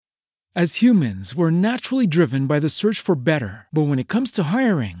As humans, we're naturally driven by the search for better. But when it comes to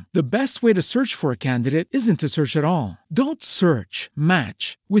hiring, the best way to search for a candidate isn't to search at all. Don't search,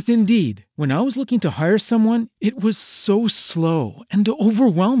 match with Indeed. When I was looking to hire someone, it was so slow and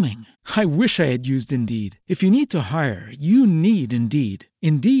overwhelming. I wish I had used Indeed. If you need to hire, you need Indeed.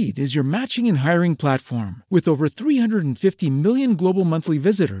 Indeed is your matching and hiring platform with over 350 million global monthly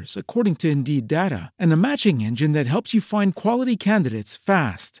visitors, according to Indeed data, and a matching engine that helps you find quality candidates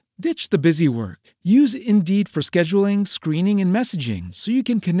fast. Ditch the busy work. Use Indeed for scheduling, screening, and messaging so you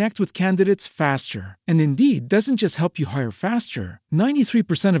can connect with candidates faster. And Indeed doesn't just help you hire faster.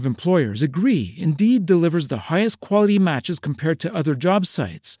 93% of employers agree Indeed delivers the highest quality matches compared to other job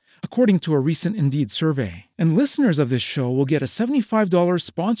sites, according to a recent Indeed survey. And listeners of this show will get a $75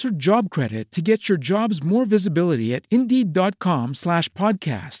 sponsored job credit to get your jobs more visibility at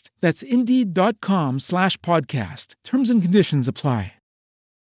Indeed.com/podcast. That's Indeed.com/podcast. Terms and conditions apply.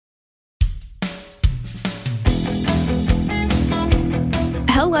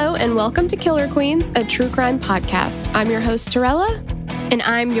 Hello and welcome to Killer Queens, a true crime podcast. I'm your host, Torella. And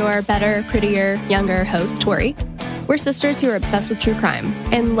I'm your better, prettier, younger host, Tori. We're sisters who are obsessed with true crime.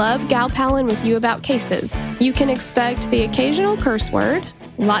 And love gal-palin with you about cases. You can expect the occasional curse word,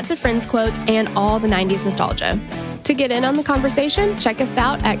 lots of Friends quotes, and all the 90s nostalgia. To get in on the conversation, check us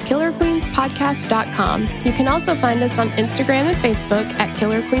out at KillerQueensPodcast.com. You can also find us on Instagram and Facebook at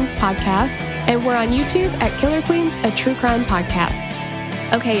Killer Queens Podcast. And we're on YouTube at Killer Queens, a true crime podcast.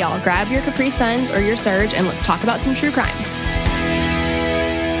 Okay, y'all, grab your Capri Suns or your Surge and let's talk about some true crime.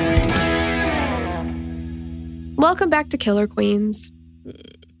 Welcome back to Killer Queens.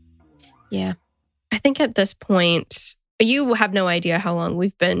 Yeah. I think at this point, you have no idea how long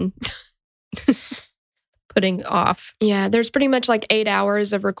we've been putting off. Yeah, there's pretty much like 8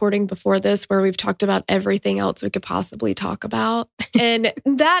 hours of recording before this where we've talked about everything else we could possibly talk about. And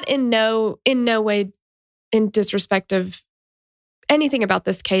that in no way in disrespect of anything about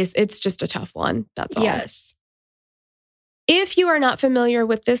this case, it's just a tough one. That's all. Yes. If you are not familiar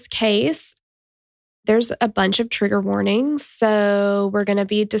with this case, there's a bunch of trigger warnings. So we're going to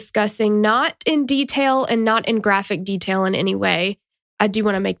be discussing not in detail and not in graphic detail in any way. I do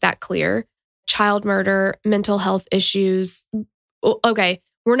want to make that clear. Child murder, mental health issues. Okay,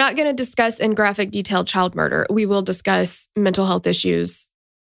 we're not going to discuss in graphic detail child murder. We will discuss mental health issues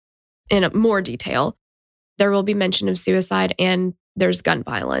in more detail. There will be mention of suicide and there's gun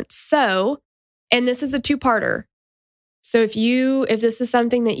violence. So, and this is a two-parter. So if this is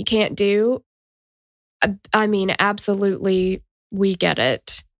something that you can't do, I mean, absolutely, we get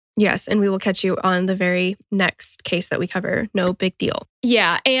it. Yes, and we will catch you on the very next case that we cover. No big deal.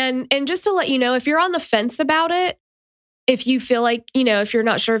 Yeah, and just to let you know, if you're on the fence about it, if you feel like, if you're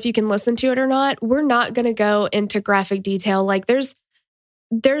not sure if you can listen to it or not, we're not going to go into graphic detail. Like there's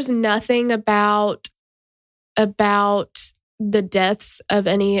nothing about the deaths of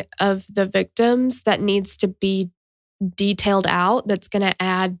any of the victims that needs to be detailed out that's going to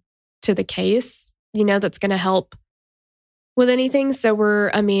add to the case, that's going to help with anything. So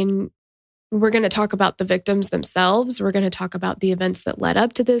we're going to talk about the victims themselves. We're going to talk about the events that led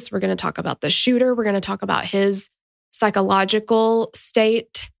up to this. We're going to talk about the shooter. We're going to talk about his psychological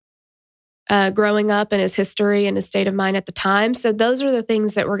state growing up and his history and his state of mind at the time. So those are the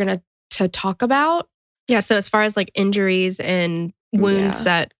things that we're going to talk about. Yeah, so as far as like injuries and wounds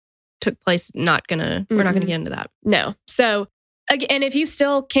that took place, we're not gonna get into that. No. So again, if you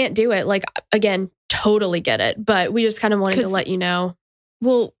still can't do it, like again, totally get it. But we just kind of wanted to let you know.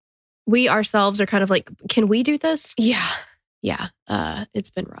 Well, we ourselves are kind of like, can we do this? Yeah.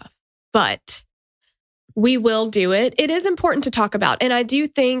 It's been rough, but we will do it. It is important to talk about, and I do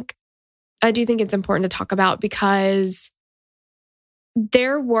think it's important to talk about because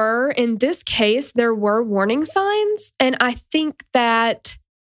in this case, there were warning signs. And I think that,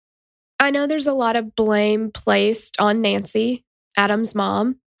 I know there's a lot of blame placed on Nancy, Adam's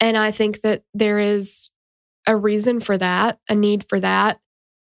mom. And I think that there is a reason for that, a need for that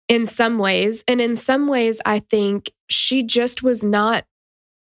in some ways. And in some ways, I think she just was not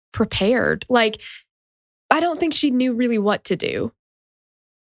prepared. Like, I don't think she knew really what to do.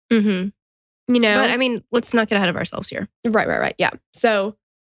 Mm-hmm. But I mean, let's not get ahead of ourselves here. Right. Yeah. So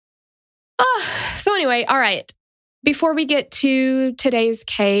anyway, all right. Before we get to today's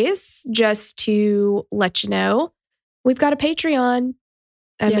case, just to let you know, we've got a Patreon.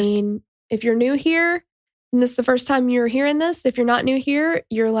 I mean, if you're new here and this is the first time you're hearing this, if you're not new here,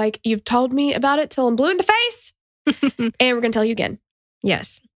 you're like, you've told me about it till I'm blue in the face. And we're going to tell you again.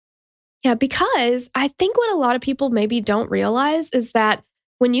 Yes. Yeah, because I think what a lot of people maybe don't realize is that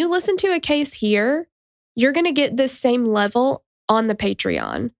when you listen to a case here, you're going to get this same level on the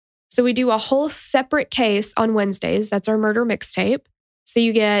Patreon. So we do a whole separate case on Wednesdays. That's our murder mixtape. So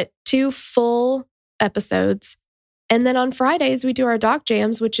you get 2 full episodes. And then on Fridays, we do our doc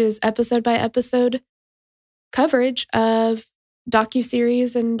jams, which is episode by episode coverage of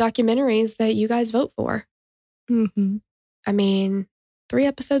docuseries and documentaries that you guys vote for. Mm-hmm. I mean, 3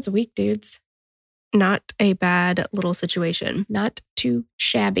 episodes a week, dudes. Not a bad little situation. Not too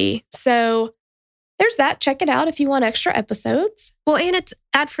shabby. So there's that. Check it out if you want extra episodes. Well, and it's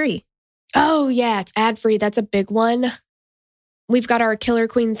ad-free. Oh, yeah, it's ad-free. That's a big one. We've got our Killer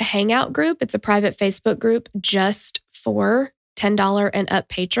Queens Hangout group. It's a private Facebook group just for $10 and up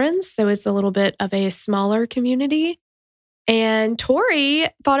patrons. So it's a little bit of a smaller community. And Tori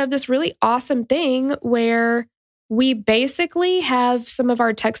thought of this really awesome thing where we basically have some of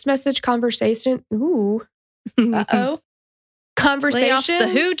our text message conversation. Ooh, conversations. Lay off the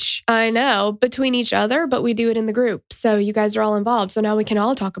hooch. I know, between each other, but we do it in the group. So you guys are all involved. So now we can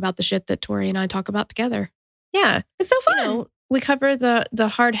all talk about the shit that Tori and I talk about together. Yeah. It's so fun. You know, we cover the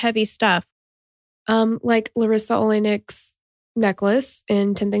hard, heavy stuff. Like Larissa Oleynik's necklace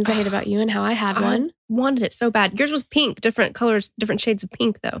in 10 Things I Hate About You and how I had one. Wanted it so bad. Yours was pink, different colors, different shades of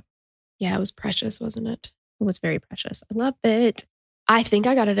pink, though. Yeah, it was precious, wasn't it? It was very precious. I love it. I think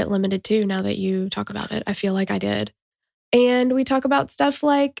I got it at Limited too, now that you talk about it. I feel like I did. And we talk about stuff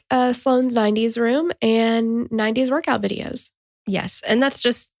like Sloane's 90s room and 90s workout videos. Yes. And that's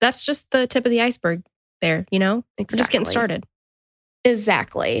just the tip of the iceberg there, you know? Exactly. We're just getting started.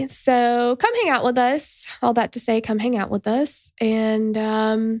 Exactly. So come hang out with us. All that to say, come hang out with us. And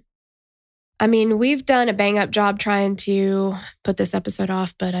I mean, we've done a bang up job trying to put this episode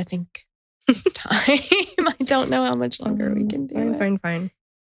off, but I think it's time. I don't know how much longer we can do it. Fine.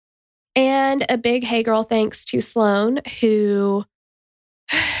 And a big hey girl thanks to Sloane who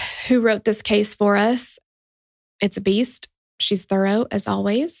wrote this case for us. It's a beast. She's thorough as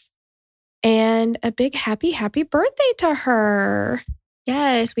always. And a big happy birthday to her.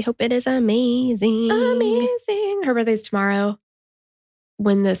 Yes, we hope it is amazing. Amazing. Her birthday's tomorrow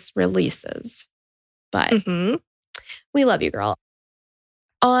when this releases. But we love you, girl.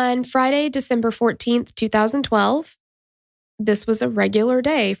 On Friday, December 14th, 2012, this was a regular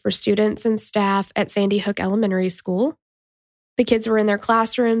day for students and staff at Sandy Hook Elementary School. The kids were in their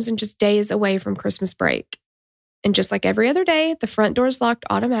classrooms and just days away from Christmas break. And just like every other day, the front doors locked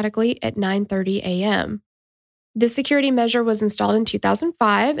automatically at 9:30 a.m. This security measure was installed in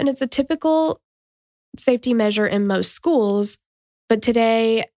 2005, and it's a typical safety measure in most schools. But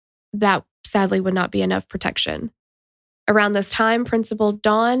today, that sadly would not be enough protection. Around this time, Principal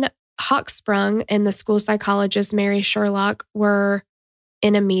Dawn Hochsprung and the school psychologist Mary Sherlock were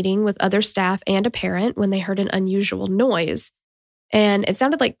in a meeting with other staff and a parent when they heard an unusual noise. And it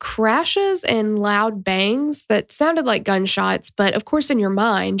sounded like crashes and loud bangs that sounded like gunshots. But of course, in your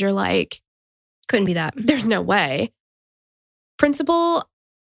mind, you're like, couldn't be that. There's no way. Principal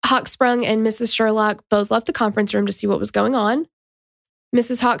Hochsprung and Mrs. Sherlock both left the conference room to see what was going on.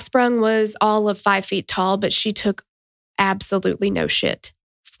 Mrs. Hochsprung was all of 5 feet tall, but she took absolutely no shit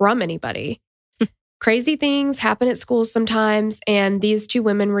from anybody. Crazy things happen at schools sometimes, and these 2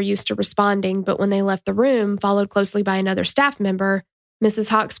 women were used to responding, but when they left the room, followed closely by another staff member, Mrs.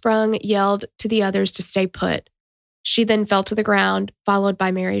 Hochsprung yelled to the others to stay put. She then fell to the ground, followed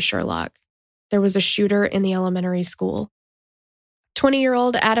by Mary Sherlock. There was a shooter in the elementary school.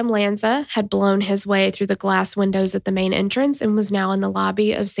 20-year-old Adam Lanza had blown his way through the glass windows at the main entrance and was now in the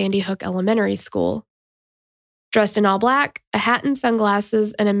lobby of Sandy Hook Elementary School. Dressed in all black, a hat and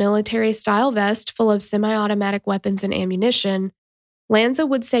sunglasses, and a military-style vest full of semi-automatic weapons and ammunition, Lanza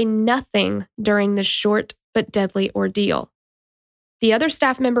would say nothing during this short but deadly ordeal. The other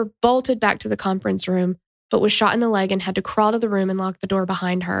staff member bolted back to the conference room, but was shot in the leg and had to crawl to the room and lock the door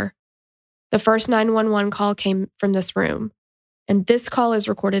behind her. The first 911 call came from this room, and this call is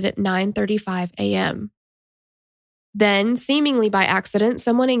recorded at 9:35 a.m. Then, seemingly by accident,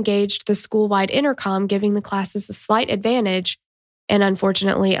 someone engaged the school-wide intercom, giving the classes a slight advantage and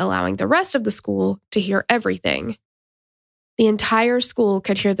unfortunately allowing the rest of the school to hear everything. The entire school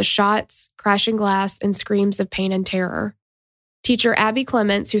could hear the shots, crashing glass, and screams of pain and terror. Teacher Abby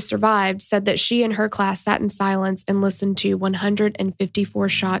Clements, who survived, said that she and her class sat in silence and listened to 154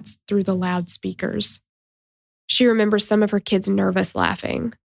 shots through the loudspeakers. She remembers some of her kids nervous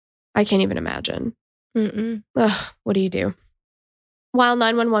laughing. I can't even imagine. Ugh, what do you do? While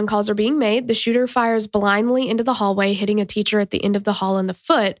 911 calls are being made, the shooter fires blindly into the hallway, hitting a teacher at the end of the hall in the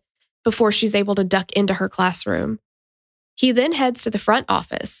foot before she's able to duck into her classroom. He then heads to the front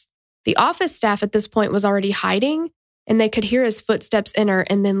office. The office staff at this point was already hiding, and they could hear his footsteps enter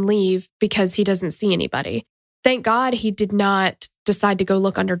and then leave because he doesn't see anybody. Thank God he did not decide to go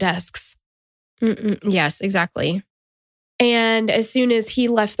look under desks. Yes, exactly. And as soon as he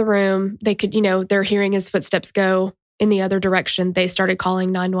left the room, they could, they're hearing his footsteps go in the other direction. They started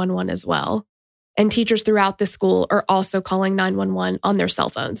calling 911 as well. And teachers throughout the school are also calling 911 on their cell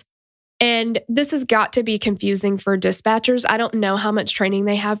phones. And this has got to be confusing for dispatchers. I don't know how much training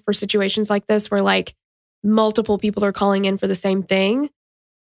they have for situations like this where like multiple people are calling in for the same thing.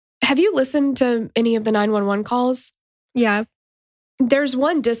 Have you listened to any of the 911 calls? Yeah. There's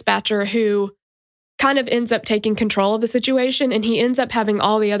one dispatcher who kind of ends up taking control of the situation, and he ends up having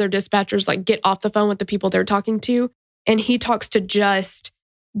all the other dispatchers like get off the phone with the people they're talking to, and he talks to just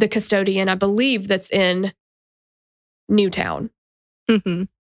the custodian, I believe, that's in Newtown. Mm-hmm.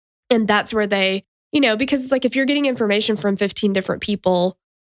 And that's where they, because it's like if you're getting information from 15 different people,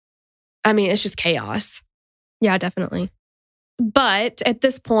 I mean, it's just chaos. Yeah, definitely. But at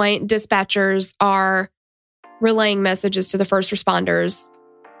this point, dispatchers are relaying messages to the first responders.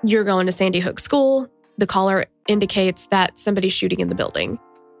 You're going to Sandy Hook School. The caller indicates that somebody's shooting in the building.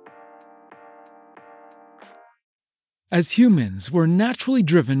 As humans, we're naturally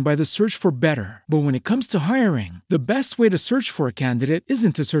driven by the search for better. But when it comes to hiring, the best way to search for a candidate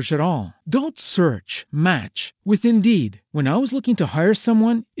isn't to search at all. Don't search, match with Indeed. When I was looking to hire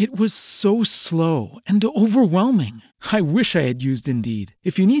someone, it was so slow and overwhelming. I wish I had used Indeed.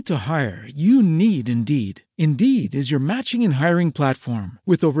 If you need to hire, you need Indeed. Indeed is your matching and hiring platform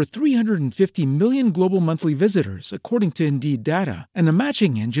with over 350 million global monthly visitors, according to Indeed data, and a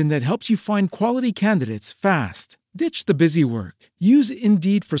matching engine that helps you find quality candidates fast. Ditch the busy work. Use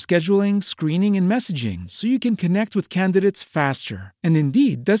Indeed for scheduling, screening, and messaging so you can connect with candidates faster. And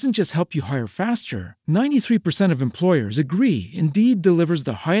Indeed doesn't just help you hire faster. 93% of employers agree Indeed delivers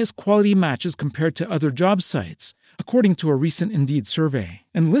the highest quality matches compared to other job sites, according to a recent Indeed survey.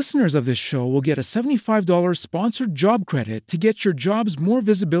 And listeners of this show will get a $75 sponsored job credit to get your jobs more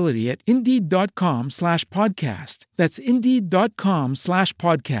visibility at Indeed.com/podcast. That's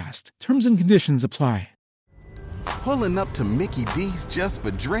Indeed.com/podcast. Terms and conditions apply. Pulling up to Mickey D's just for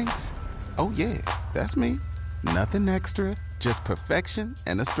drinks? Oh yeah, that's me. Nothing extra, just perfection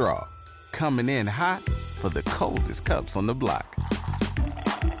and a straw. Coming in hot for the coldest cups on the block.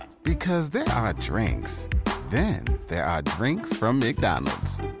 Because there are drinks. Then there are drinks from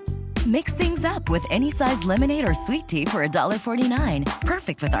McDonald's. Mix things up with any size lemonade or sweet tea for $1.49.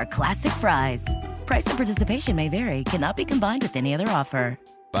 Perfect with our classic fries. Price and participation may vary. Cannot be combined with any other offer.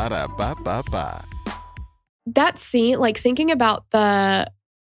 Ba-da-ba-ba-ba. That scene, like thinking about the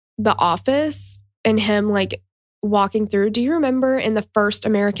office and him like walking through. Do you remember in the first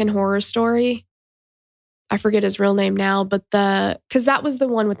American Horror Story? I forget his real name now, but because that was the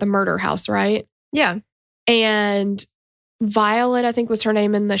one with the murder house, right? Yeah. And Violet, I think was her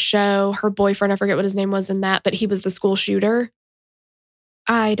name in the show. Her boyfriend, I forget what his name was in that, but he was the school shooter.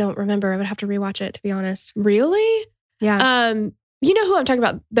 I don't remember. I would have to rewatch it, to be honest. Really? Yeah. You know who I'm talking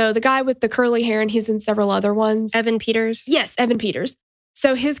about, though? The guy with the curly hair, and he's in several other ones. Evan Peters? Yes, Evan Peters.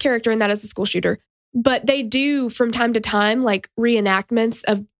 So his character in that is a school shooter. But they do, from time to time, like reenactments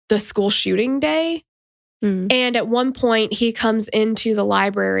of the school shooting day. Mm. And at one point, he comes into the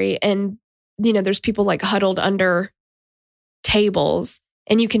library and, there's people like huddled under tables.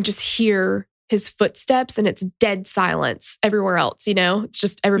 And you can just hear his footsteps, and it's dead silence everywhere else. It's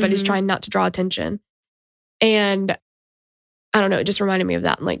just everybody's trying not to draw attention. And I don't know, it just reminded me of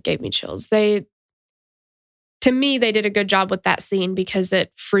that and like gave me chills. To me, they did a good job with that scene because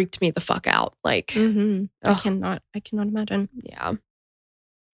it freaked me the fuck out. Like, I cannot imagine. Yeah.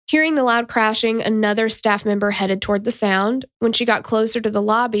 Hearing the loud crashing, another staff member headed toward the sound. When she got closer to the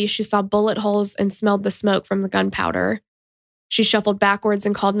lobby, she saw bullet holes and smelled the smoke from the gunpowder. She shuffled backwards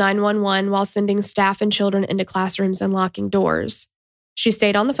and called 911 while sending staff and children into classrooms and locking doors. She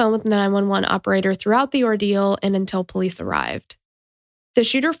stayed on the phone with the 911 operator throughout the ordeal and until police arrived. The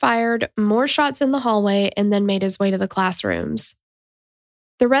shooter fired more shots in the hallway and then made his way to the classrooms.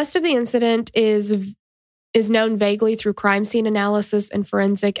 The rest of the incident is known vaguely through crime scene analysis and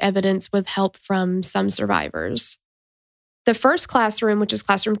forensic evidence with help from some survivors. The first classroom, which is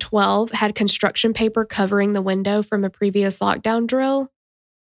classroom 12, had construction paper covering the window from a previous lockdown drill.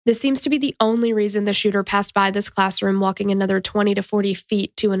 This seems to be the only reason the shooter passed by this classroom, walking another 20 to 40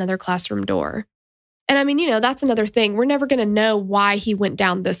 feet to another classroom door. And I mean, that's another thing. We're never going to know why he went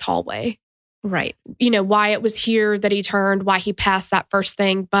down this hallway. Right. Why it was here that he turned, why he passed that first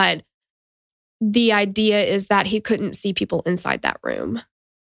thing. But the idea is that he couldn't see people inside that room.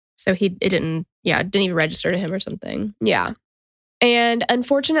 So it didn't even register to him or something. Yeah. And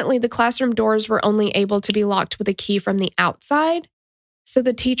unfortunately, the classroom doors were only able to be locked with a key from the outside. So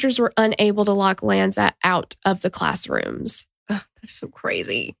the teachers were unable to lock Lanza out of the classrooms. Oh, that's so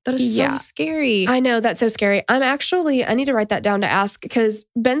crazy. That is so scary. I know, that's so scary. I need to write that down to ask because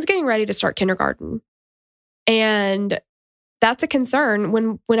Ben's getting ready to start kindergarten. And that's a concern.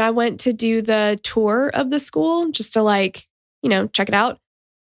 When I went to do the tour of the school, just to check it out,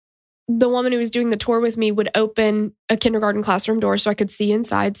 the woman who was doing the tour with me would open a kindergarten classroom door so I could see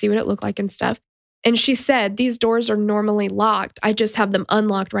inside, see what it looked like and stuff. And she said, these doors are normally locked. I just have them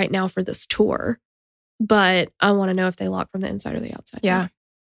unlocked right now for this tour. But I want to know if they lock from the inside or the outside. Yeah.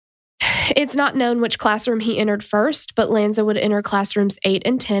 It's not known which classroom he entered first, but Lanza would enter classrooms 8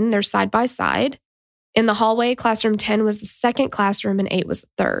 and 10. They're side by side. In the hallway, classroom 10 was the second classroom and 8 was the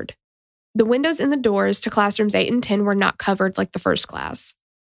third. The windows in the doors to classrooms 8 and 10 were not covered like the first class.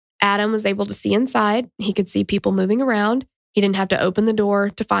 Adam was able to see inside. He could see people moving around. He didn't have to open the door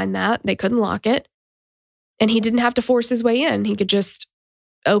to find that. They couldn't lock it. And he didn't have to force his way in. He could just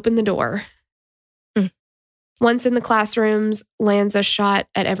open the door. Once in the classrooms, Lanza shot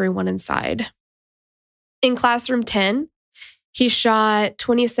at everyone inside. In classroom 10, he shot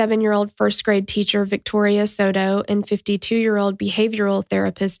 27-year-old first grade teacher Victoria Soto and 52-year-old behavioral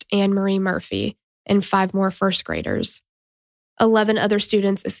therapist Anne Marie Murphy and 5 more first graders. 11 other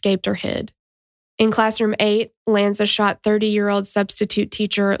students escaped or hid. In classroom 8, Lanza shot 30-year-old substitute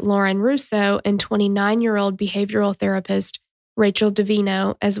teacher Lauren Russo and 29-year-old behavioral therapist Rachel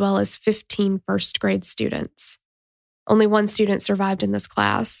Davino, as well as 15 first grade students. Only 1 student survived in this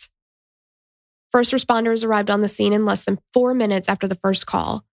class. First responders arrived on the scene in less than 4 minutes after the first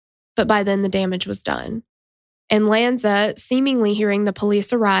call, but by then the damage was done. And Lanza, seemingly hearing the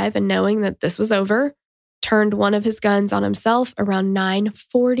police arrive and knowing that this was over, turned one of his guns on himself around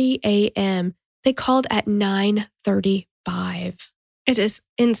 9:40 a.m. They called at 9:35. It is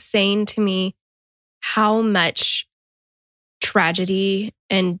insane to me how much tragedy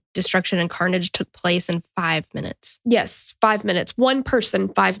and destruction and carnage took place in 5 minutes. Yes, 5 minutes. One person,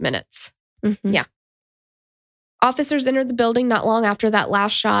 5 minutes. Mm-hmm. Yeah. Officers entered the building not long after that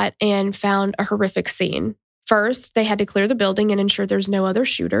last shot and found a horrific scene. First, they had to clear the building and ensure there's no other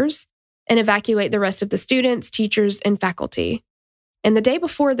shooters and evacuate the rest of the students, teachers, and faculty. And the day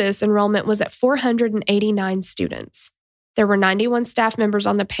before this, enrollment was at 489 students. There were 91 staff members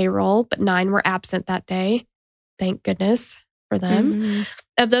on the payroll, but 9 were absent that day. Thank goodness for them. Mm-hmm.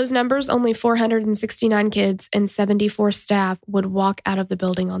 Of those numbers, only 469 kids and 74 staff would walk out of the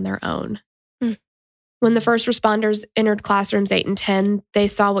building on their own. When the first responders entered classrooms 8 and 10, they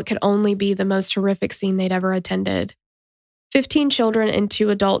saw what could only be the most horrific scene they'd ever attended. 15 children and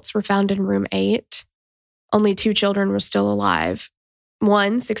 2 adults were found in room 8. Only 2 children were still alive.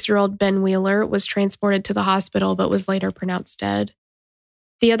 One, 6-year-old Ben Wheeler, was transported to the hospital but was later pronounced dead.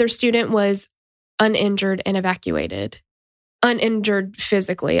 The other student was uninjured and evacuated. Uninjured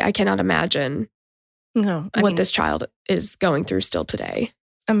physically. I cannot imagine what this child is going through still today.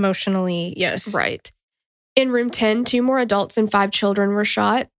 Emotionally, yes. Right. In room 10, 2 more adults and 5 children were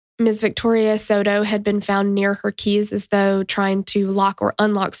shot. Ms. Victoria Soto had been found near her keys as though trying to lock or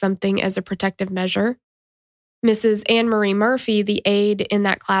unlock something as a protective measure. Mrs. Anne Marie Murphy, the aide in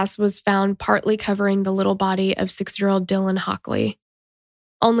that class, was found partly covering the little body of 6-year-old Dylan Hockley.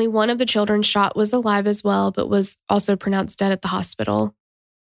 Only one of the children shot was alive as well, but was also pronounced dead at the hospital.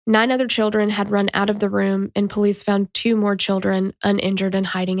 9 other children had run out of the room, and police found 2 more children uninjured and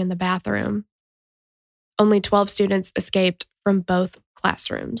hiding in the bathroom. Only 12 students escaped from both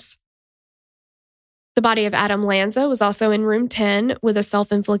classrooms. The body of Adam Lanza was also in room 10 with a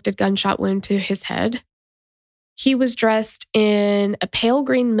self-inflicted gunshot wound to his head. He was dressed in a pale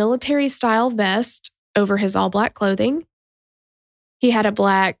green military-style vest over his all-black clothing. He had a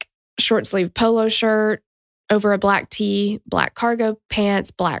black short-sleeve polo shirt over a black tee, black cargo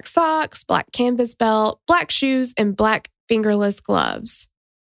pants, black socks, black canvas belt, black shoes, and black fingerless gloves.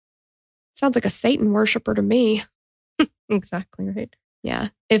 Sounds like a Satan worshiper to me. Exactly right. Yeah.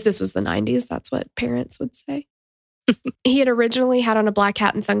 If this was the 90s, that's what parents would say. He had originally had on a black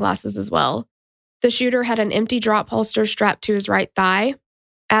hat and sunglasses as well. The shooter had an empty drop holster strapped to his right thigh.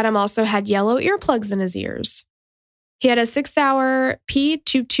 Adam also had yellow earplugs in his ears. He had a 6-hour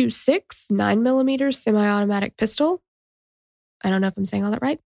P226 9mm semi-automatic pistol. I don't know if I'm saying all that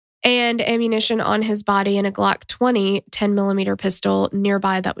right. And ammunition on his body and a Glock 20 10mm pistol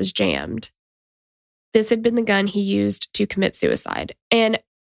nearby that was jammed. This had been the gun he used to commit suicide. And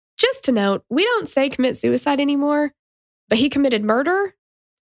just to note, we don't say commit suicide anymore, but he committed murder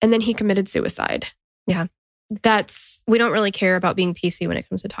and then he committed suicide. Yeah. We don't really care about being PC when it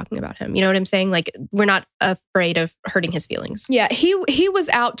comes to talking about him. You know what I'm saying? Like, we're not afraid of hurting his feelings. Yeah, he was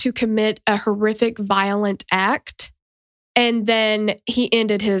out to commit a horrific, violent act, and then he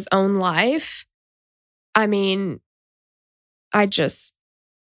ended his own life. I mean, That's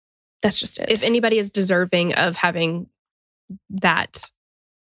just it. If anybody is deserving of having that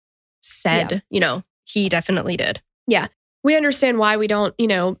said, he definitely did. Yeah. We understand why we don't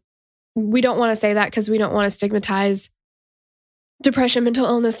want to say that because we don't want to stigmatize depression, mental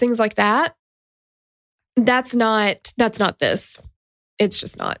illness, things like that. That's not this. It's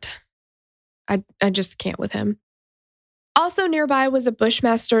just not. I just can't with him. Also nearby was a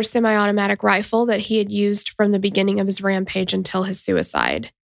Bushmaster semi-automatic rifle that he had used from the beginning of his rampage until his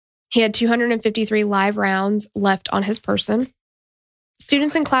suicide. He had 253 live rounds left on his person.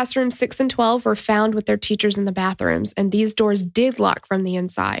 Students in classrooms 6 and 12 were found with their teachers in the bathrooms, and these doors did lock from the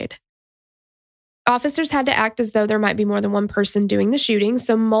inside. Officers had to act as though there might be more than one person doing the shooting,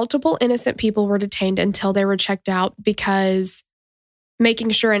 so multiple innocent people were detained until they were checked out because making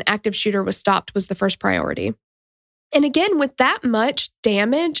sure an active shooter was stopped was the first priority. And again, with that much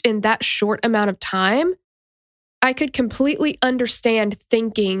damage in that short amount of time, I could completely understand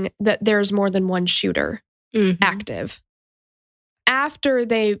thinking that there's more than one shooter active. After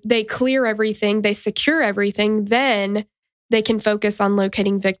they clear everything, they secure everything, then they can focus on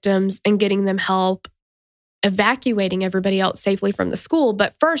locating victims and getting them help, evacuating everybody else safely from the school.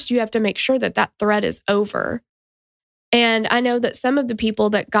 But first, you have to make sure that that threat is over. And I know that some of the people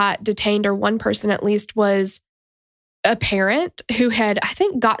that got detained, or one person at least, was a parent who had, I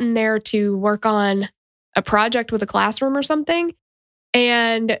think, gotten there to work on a project with a classroom or something.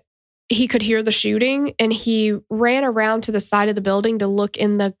 And he could hear the shooting, and he ran around to the side of the building to look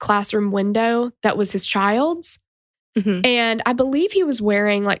in the classroom window that was his child's. And I believe he was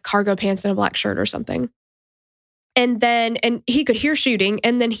wearing like cargo pants and a black shirt or something. And he could hear shooting,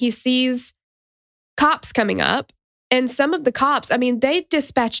 and then he sees cops coming up. And some of the cops, they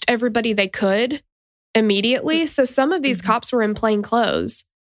dispatched everybody they could immediately. So some of these cops were in plain clothes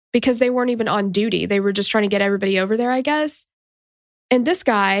because they weren't even on duty. They were just trying to get everybody over there, I guess. And this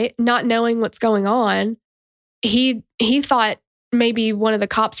guy, not knowing what's going on, he thought maybe one of the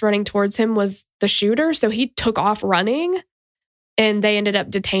cops running towards him was the shooter. So he took off running, and they ended up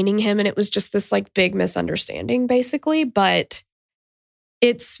detaining him. And it was just this like big misunderstanding, basically. But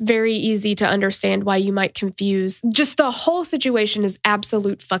it's very easy to understand why you might confuse. Just the whole situation is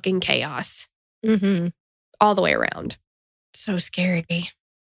absolute fucking chaos. All the way around. So scary.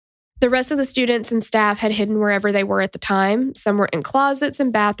 The rest of the students and staff had hidden wherever they were at the time. Some were in closets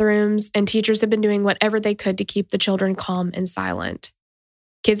and bathrooms, and teachers had been doing whatever they could to keep the children calm and silent.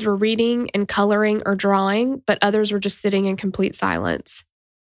 Kids were reading and coloring or drawing, but others were just sitting in complete silence.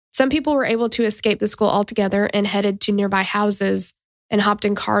 Some people were able to escape the school altogether and headed to nearby houses and hopped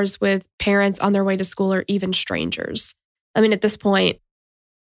in cars with parents on their way to school, or even strangers. At this point,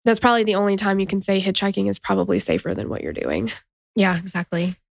 that's probably the only time you can say hitchhiking is probably safer than what you're doing. Yeah,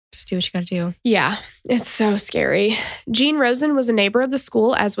 exactly. Just do what you got to do. Yeah, it's so scary. Gene Rosen was a neighbor of the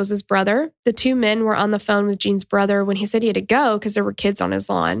school, as was his brother. The two men were on the phone with Gene's brother when he said he had to go because there were kids on his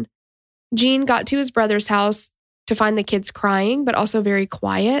lawn. Gene got to his brother's house to find the kids crying, but also very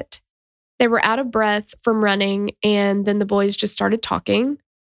quiet. They were out of breath from running, and then the boys just started talking.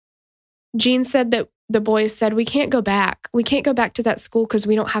 Gene said that the boys said, "We can't go back. We can't go back to that school because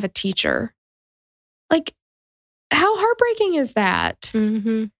we don't have a teacher." Like, how heartbreaking is that?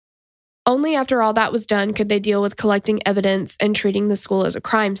 Only after all that was done could they deal with collecting evidence and treating the school as a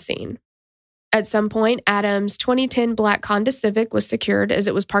crime scene. At some point, Adam's 2010 black Honda Civic was secured as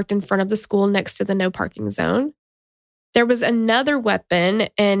it was parked in front of the school next to the no parking zone. There was another weapon,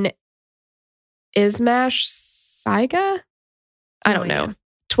 an Izmash Saiga? I don't know.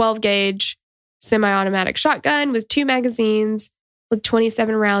 12-gauge semi-automatic shotgun with 2 magazines with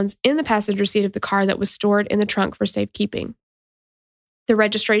 27 rounds in the passenger seat of the car that was stored in the trunk for safekeeping. The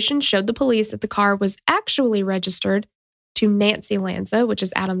registration showed the police that the car was actually registered to Nancy Lanza, which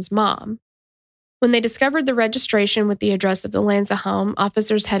is Adam's mom. When they discovered the registration with the address of the Lanza home,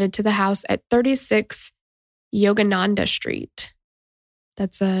 officers headed to the house at 36 Yogananda Street.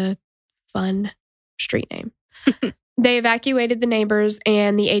 That's a fun street name. They evacuated the neighbors,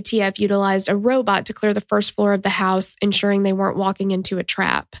 and the ATF utilized a robot to clear the first floor of the house, ensuring they weren't walking into a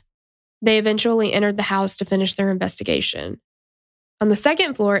trap. They eventually entered the house to finish their investigation. On the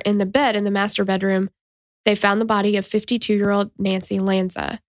second floor, in the bed in the master bedroom, they found the body of 52-year-old Nancy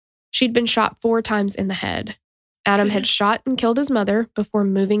Lanza. She'd been shot 4 times in the head. Adam had shot and killed his mother before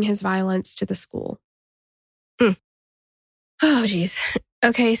moving his violence to the school. Oh, geez.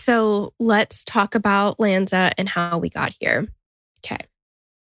 Okay, so let's talk about Lanza and how we got here. Okay.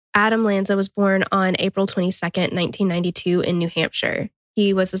 Adam Lanza was born on April 22nd, 1992 in New Hampshire.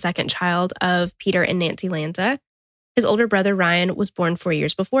 He was the second child of Peter and Nancy Lanza. His older brother, Ryan, was born 4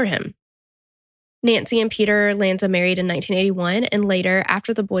 years before him. Nancy and Peter Lanza married in 1981, and later,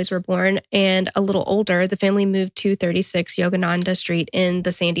 after the boys were born and a little older, the family moved to 36 Yogananda Street in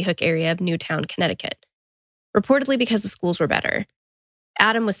the Sandy Hook area of Newtown, Connecticut, reportedly because the schools were better.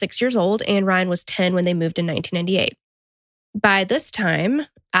 Adam was 6 years old and Ryan was 10 when they moved in 1998. By this time,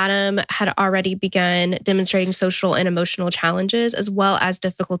 Adam had already begun demonstrating social and emotional challenges, as well as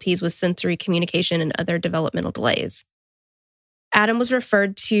difficulties with sensory communication and other developmental delays. Adam was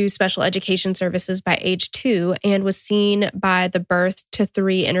referred to special education services by age 2 and was seen by the Birth to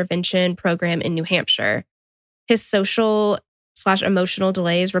 3 intervention program in New Hampshire. His social/emotional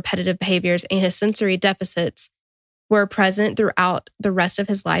delays, repetitive behaviors, and his sensory deficits were present throughout the rest of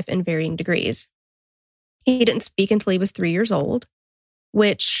his life in varying degrees. He didn't speak until he was 3 years old,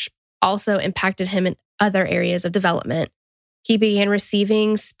 which also impacted him in other areas of development. He began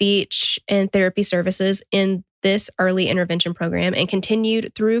receiving speech and therapy services in this early intervention program and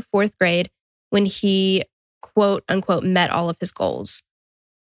continued through 4th grade when he, quote unquote, met all of his goals.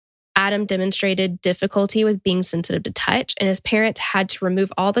 Adam demonstrated difficulty with being sensitive to touch, and his parents had to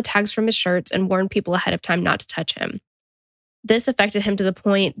remove all the tags from his shirts and warn people ahead of time not to touch him. This affected him to the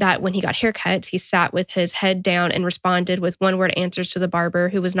point that when he got haircuts, he sat with his head down and responded with one-word answers to the barber,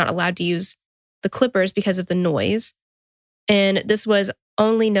 who was not allowed to use the clippers because of the noise. And this was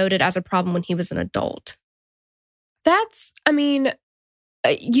only noted as a problem when he was an adult.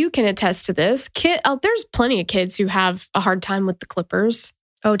 You can attest to this. There's plenty of kids who have a hard time with the clippers.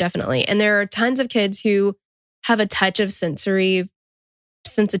 Oh, definitely. And there are tons of kids who have a touch of sensory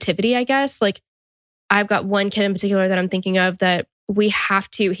sensitivity, I guess. Like, I've got one kid in particular that I'm thinking of that he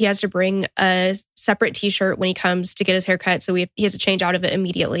has to bring a separate t-shirt when he comes to get his haircut. So he has to change out of it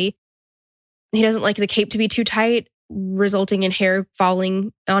immediately. He doesn't like the cape to be too tight, resulting in hair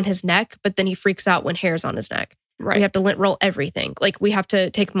falling on his neck. But then he freaks out when hair's on his neck. Right. We have to lint roll everything. Like, we have to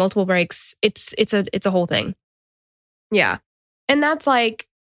take multiple breaks. It's a whole thing. Yeah. And that's like,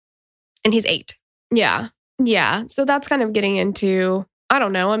 and he's 8. Yeah. Yeah. So that's kind of getting into, I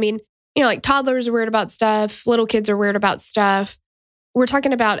don't know. I mean, like toddlers are weird about stuff. Little kids are weird about stuff. We're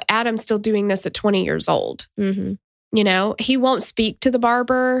talking about Adam still doing this at 20 years old. Mm-hmm. He won't speak to the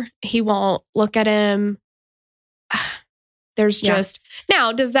barber. He won't look at him. There's just,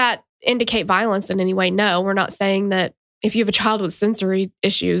 now, does that indicate violence in any way? No, we're not saying that if you have a child with sensory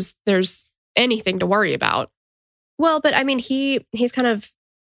issues, there's anything to worry about. Well, but I mean, he's kind of,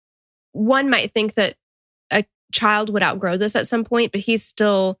 one might think that a child would outgrow this at some point, but he's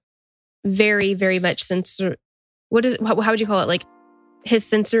still very, very much how would you call it? Like, his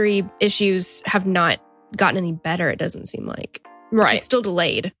sensory issues have not gotten any better, it doesn't seem like. Right. He's still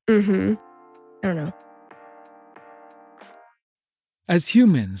delayed. Mm-hmm. I don't know. As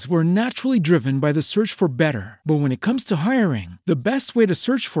humans, we're naturally driven by the search for better. But when it comes to hiring, the best way to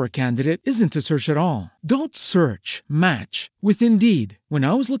search for a candidate isn't to search at all. Don't search, match with Indeed. When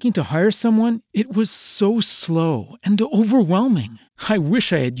I was looking to hire someone, it was so slow and overwhelming. I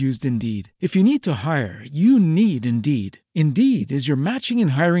wish I had used Indeed. If you need to hire, you need Indeed. Indeed is your matching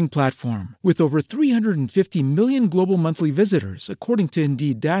and hiring platform with over 350 million global monthly visitors, according to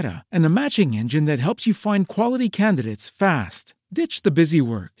Indeed data, and a matching engine that helps you find quality candidates fast. Ditch the busy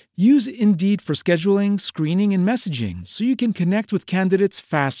work. Use Indeed for scheduling, screening, and messaging so you can connect with candidates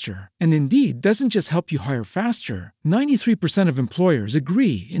faster. And Indeed doesn't just help you hire faster. 93% of employers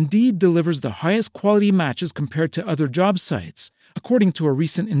agree Indeed delivers the highest quality matches compared to other job sites, according to a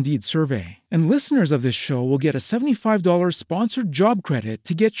recent Indeed survey. And listeners of this show will get a $75 sponsored job credit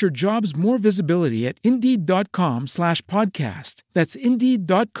to get your jobs more visibility at Indeed.com/podcast. That's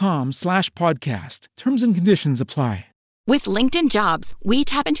Indeed.com/podcast. Terms and conditions apply. With LinkedIn Jobs, we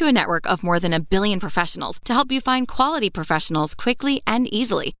tap into a network of more than 1 billion professionals to help you find quality professionals quickly and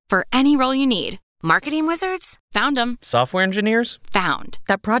easily for any role you need. Marketing wizards? Found them. Software engineers? Found.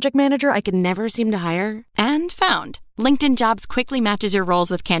 That project manager I could never seem to hire? And found. LinkedIn Jobs quickly matches your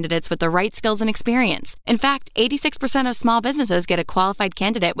roles with candidates with the right skills and experience. In fact, 86% of small businesses get a qualified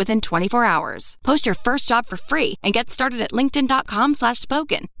candidate within 24 hours. Post your first job for free and get started at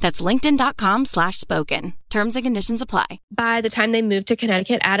linkedin.com/spoken. That's linkedin.com/spoken. Terms and conditions apply. By the time they moved to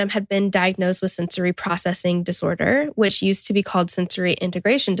Connecticut, Adam had been diagnosed with sensory processing disorder, which used to be called sensory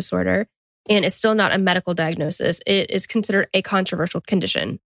integration disorder, and is still not a medical diagnosis. It is considered a controversial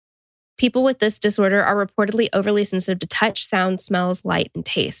condition. People with this disorder are reportedly overly sensitive to touch, sound, smells, light, and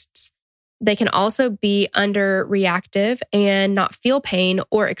tastes. They can also be underreactive and not feel pain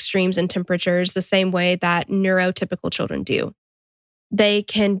or extremes in temperatures the same way that neurotypical children do. They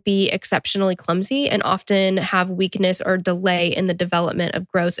can be exceptionally clumsy and often have weakness or delay in the development of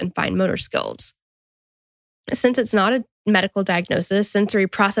gross and fine motor skills. Since it's not a medical diagnosis, sensory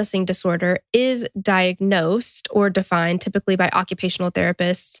processing disorder is diagnosed or defined typically by occupational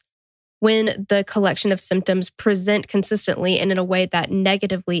therapists when the collection of symptoms present consistently and in a way that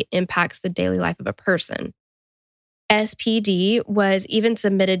negatively impacts the daily life of a person. SPD was even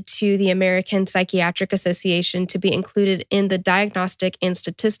submitted to the American Psychiatric Association to be included in the Diagnostic and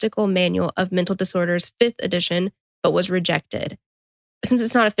Statistical Manual of Mental Disorders 5th edition, but was rejected. Since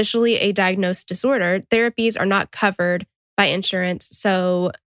it's not officially a diagnosed disorder, therapies are not covered by insurance,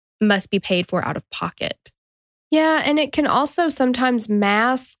 so must be paid for out of pocket. Yeah, and it can also sometimes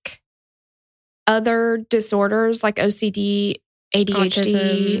mask other disorders like OCD, ADHD,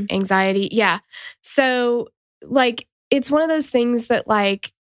 Autism. anxiety. Yeah. So, like, it's one of those things that,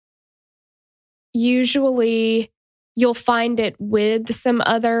 like, usually you'll find it with some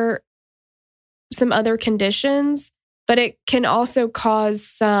other conditions, but it can also cause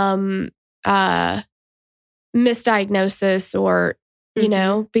some misdiagnosis or, you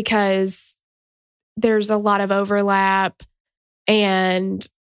know, because there's a lot of overlap and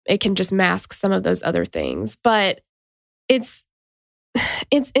it can just mask some of those other things. But it's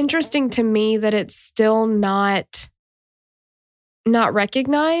interesting to me that it's still not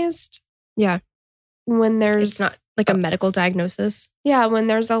recognized. Yeah. When there's It's not like a medical diagnosis. Yeah, when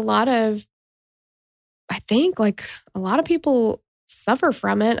there's a lot of, I think, like, a lot of people suffer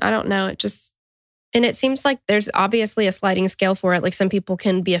from it. I don't know. And it seems like there's obviously a sliding scale for it. Like, some people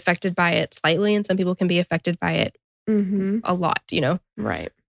can be affected by it slightly and some people can be affected by it a lot, you know?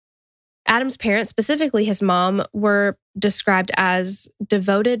 Right. Adam's parents, specifically his mom, were described as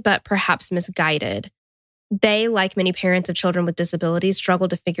devoted but perhaps misguided. They, like many parents of children with disabilities,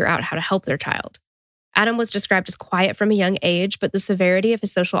 struggled to figure out how to help their child. Adam was described as quiet from a young age, but the severity of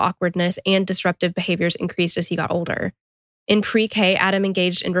his social awkwardness and disruptive behaviors increased as he got older. In pre-K, Adam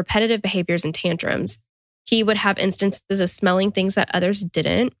engaged in repetitive behaviors and tantrums. He would have instances of smelling things that others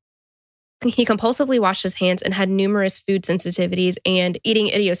didn't. He compulsively washed his hands and had numerous food sensitivities and eating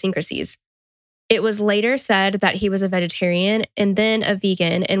idiosyncrasies. It was later said that he was a vegetarian and then a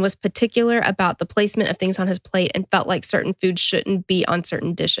vegan and was particular about the placement of things on his plate and felt like certain foods shouldn't be on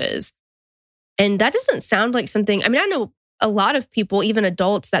certain dishes. And that doesn't sound like something, I mean, I know a lot of people, even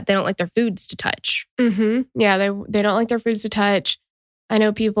adults, that they don't like their foods to touch. Yeah, they don't like their foods to touch. I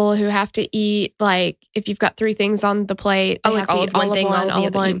know people who have to eat, like, if you've got 3 things on the plate, they have to eat all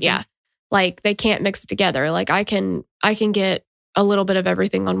of one. Yeah. Like, they can't mix it together. Like, I can get a little bit of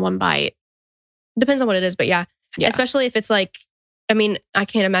everything on one bite. Depends on what it is, but yeah. Especially if it's like, I mean, I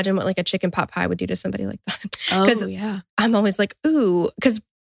can't imagine what like a chicken pot pie would do to somebody like that. Oh, yeah. I'm always like, ooh, because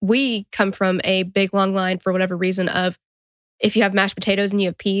we come from a big long line for whatever reason of if you have mashed potatoes and you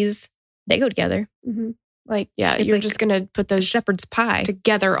have peas, they go together. Like, yeah, It's you're like just going to put those shepherd's pie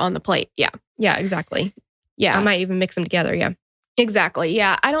together on the plate. Yeah. Yeah, exactly. Yeah. I might even mix them together. Yeah. Exactly.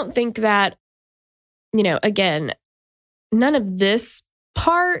 Yeah. I don't think that, you know, again, none of this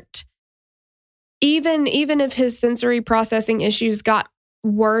part, even if his sensory processing issues got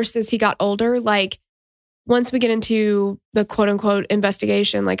worse as he got older, like, once we get into the quote unquote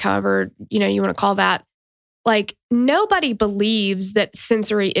investigation, like, however, you know, you want to call that, like, nobody believes that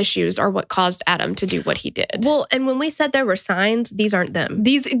sensory issues are what caused Adam to do what he did. Well, and when we said there were signs, these aren't them.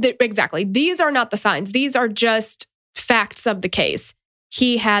 Exactly. These are not the signs. These are just facts of the case.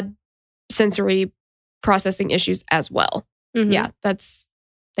 He had sensory processing issues as well. Yeah,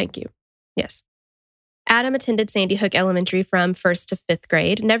 thank you. Yes. Adam attended Sandy Hook Elementary from 1st to 5th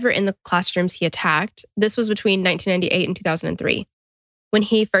grade, never in the classrooms he attacked. This was between 1998 and 2003. When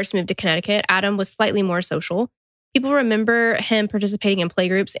he first moved to Connecticut, Adam was slightly more social. People remember him participating in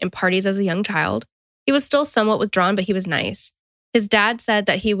playgroups and parties as a young child. He was still somewhat withdrawn, but he was nice. His dad said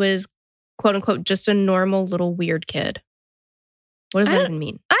that he was, quote unquote, just a normal little weird kid. What does that even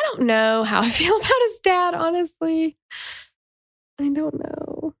mean? I don't know how I feel about his dad, honestly. I don't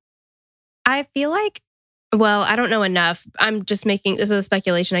know. I feel like, well, I don't know enough. I'm just making, this is a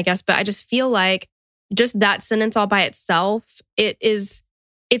speculation, I guess, but I just feel like just that sentence all by itself, it's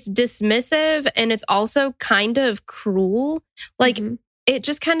dismissive and it's also kind of cruel. Like, it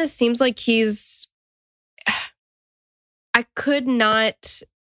just kind of seems like I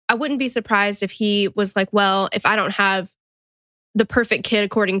wouldn't be surprised if he was like, well, if I don't have the perfect kid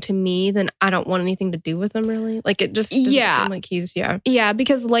according to me, then I don't want anything to do with him, really. Like, it just doesn't seem like he's, Yeah,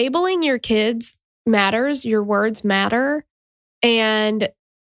 because labeling your kids matters. Your words matter. And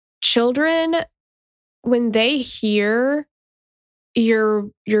children, when they hear you're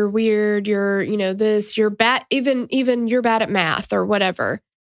weird, you're, you know, this, you're bad, even you're bad at math or whatever,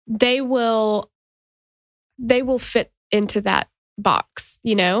 they will fit into that box,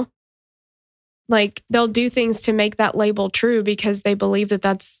 you know? Like, they'll do things to make that label true because they believe that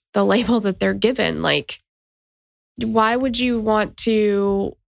that's the label that they're given. Like, why would you want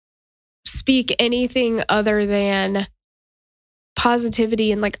to speak anything other than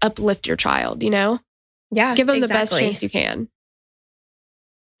positivity and like uplift your child, you know? Yeah. Give them the best exactly. chance you can.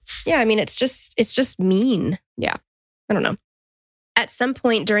 Yeah, I mean, it's just mean. Yeah. I don't know. At some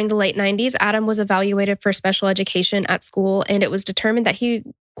point during the late 90s, Adam was evaluated for special education at school, and it was determined that he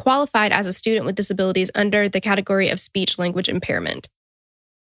qualified as a student with disabilities under the category of speech language impairment.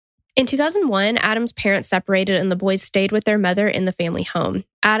 In 2001, Adam's parents separated and the boys stayed with their mother in the family home.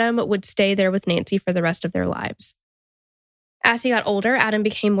 Adam would stay there with Nancy for the rest of their lives. As he got older, Adam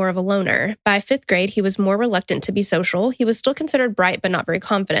became more of a loner. By 5th grade, he was more reluctant to be social. He was still considered bright, but not very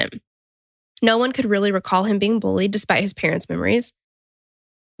confident. No one could really recall him being bullied despite his parents' memories.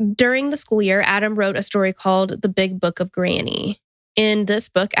 During the school year, Adam wrote a story called The Big Book of Granny. In this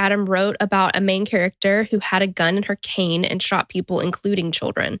book, Adam wrote about a main character who had a gun in her cane and shot people, including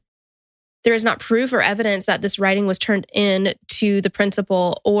children. There is not proof or evidence that this writing was turned in to the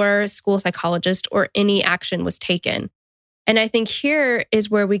principal or school psychologist or any action was taken. And I think here is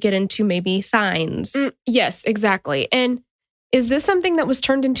where we get into maybe signs. Yes, exactly. And is this something that was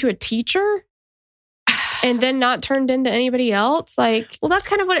turned into a teacher and then not turned into anybody else? Like, well, that's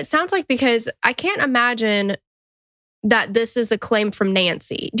kind of what it sounds like, because I can't imagine that this is a claim from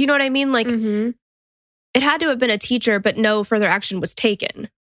Nancy. Do you know what I mean? Like, It had to have been a teacher, but no further action was taken.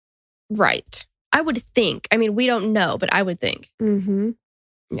 Right. I would think. I mean, we don't know, but I would think.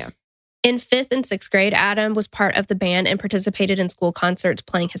 Yeah. In 5th and 6th grade, Adam was part of the band and participated in school concerts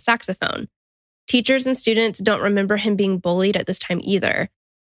playing his saxophone. Teachers and students don't remember him being bullied at this time either.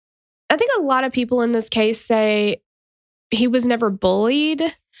 I think a lot of people in this case say he was never bullied.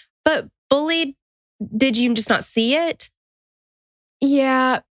 But bullied, did you just not see it?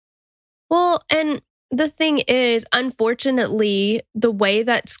 Yeah. Well, and the thing is, unfortunately, the way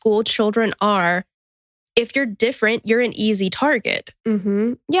that school children are, if you're different, you're an easy target.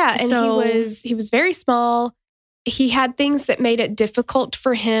 Yeah, and he was very small. He had things that made it difficult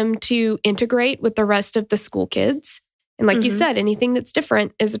for him to integrate with the rest of the school kids. And like you said, anything that's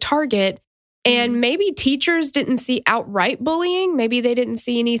different is a target. And maybe teachers didn't see outright bullying. Maybe they didn't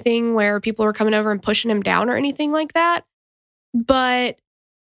see anything where people were coming over and pushing him down or anything like that. But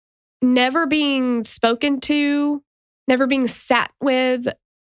never being spoken to, never being sat with,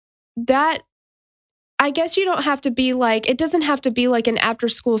 that, I guess you don't have to be like, it doesn't have to be like an after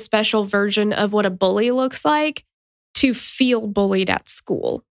school special version of what a bully looks like to feel bullied at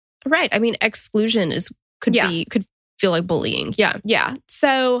school. Right. I mean, exclusion could feel like bullying. Yeah. Yeah.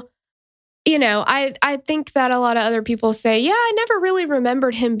 So, you know, I think that a lot of other people say, yeah, I never really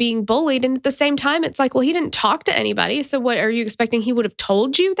remembered him being bullied. And at the same time, it's like, well, he didn't talk to anybody. So what are you expecting? He would have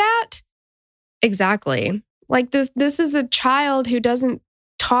told you that? Exactly. Like this is a child who doesn't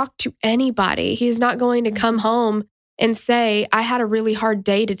talk to anybody. He's not going to come home and say, I had a really hard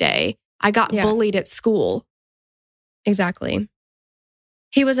day today. I got bullied at school. Exactly.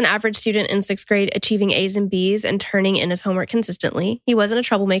 He was an average student in 6th grade, achieving A's and B's and turning in his homework consistently. He wasn't a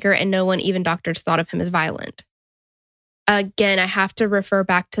troublemaker, and no one, even doctors, thought of him as violent. Again, I have to refer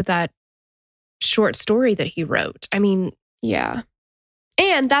back to that short story that he wrote. I mean, yeah.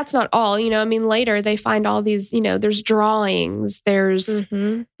 And that's not all, you know, I mean, later they find all these, you know, there's drawings, there's,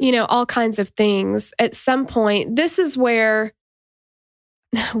 you know, all kinds of things. At some point, this is where,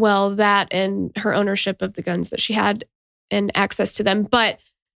 well, that and her ownership of the guns that she had and access to them. But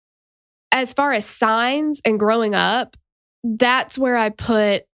as far as signs and growing up, that's where I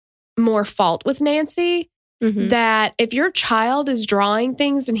put more fault with Nancy. That if your child is drawing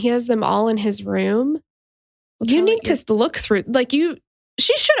things and he has them all in his room, you need to look through, like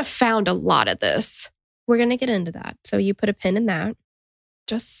she should have found a lot of this. We're going to get into that. So you put a pin in that.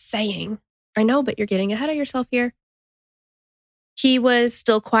 Just saying. I know, but you're getting ahead of yourself here. He was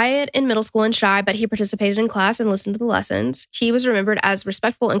still quiet in middle school and shy, but he participated in class and listened to the lessons. He was remembered as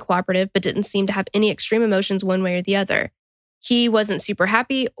respectful and cooperative, but didn't seem to have any extreme emotions one way or the other. He wasn't super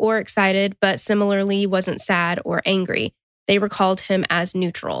happy or excited, but similarly wasn't sad or angry. They recalled him as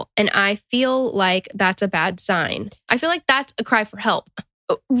neutral. And I feel like that's a bad sign. I feel like that's a cry for help.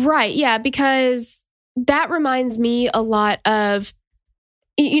 Right. Yeah. Because that reminds me a lot of,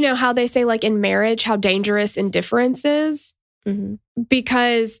 you know, how they say like in marriage, how dangerous indifference is.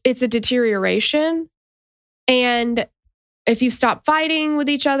 Because it's a deterioration. And if you stop fighting with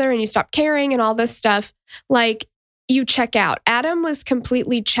each other and you stop caring and all this stuff, like you check out. Adam was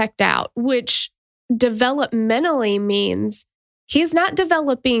completely checked out, which developmentally means he's not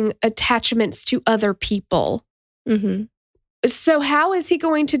developing attachments to other people. So how is he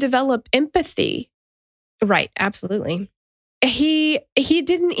going to develop empathy? Right. Absolutely. He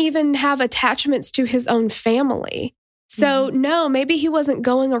didn't even have attachments to his own family. So no, maybe he wasn't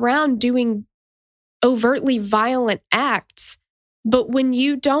going around doing overtly violent acts. But when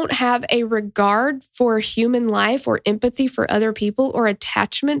you don't have a regard for human life or empathy for other people or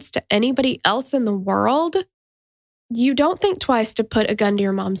attachments to anybody else in the world, you don't think twice to put a gun to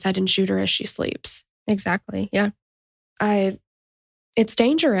your mom's head and shoot her as she sleeps. Exactly. Yeah. It's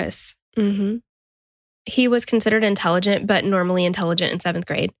dangerous. Mm-hmm. He was considered intelligent, but normally intelligent in 7th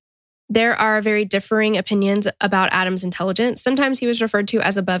grade. There are very differing opinions about Adam's intelligence. Sometimes he was referred to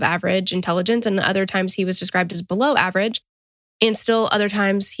as above average intelligence, and other times he was described as below average. And still other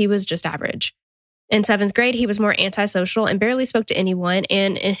times he was just average. In 7th grade, he was more antisocial and barely spoke to anyone,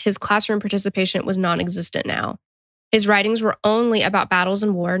 and his classroom participation was non-existent now. His writings were only about battles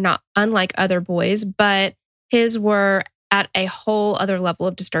and war, not unlike other boys, but his were at a whole other level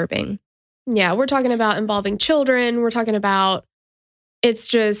of disturbing. Yeah, we're talking about involving children. We're talking about, it's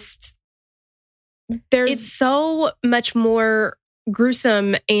just, it's so much more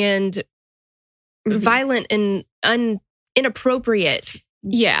gruesome and violent and inappropriate.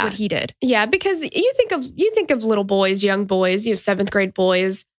 Yeah, what he did. Yeah, because you think of little boys, young boys, 7th grade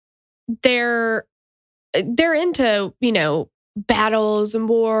boys. They're into, battles and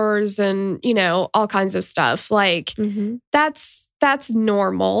wars and, all kinds of stuff. Like that's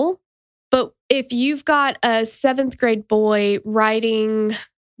normal. But if you've got a 7th grade boy writing,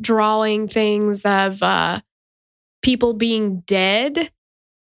 drawing things of people being dead,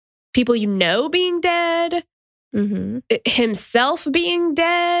 people being dead, himself being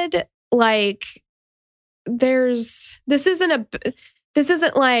dead, like this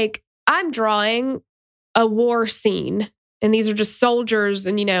isn't like I'm drawing a war scene and these are just soldiers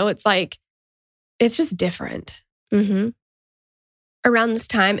and it's like it's just different. Around this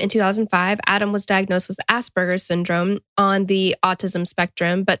time in 2005, Adam was diagnosed with Asperger's syndrome on the autism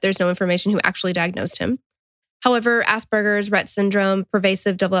spectrum, but there's no information who actually diagnosed him. However, Asperger's, Rett syndrome,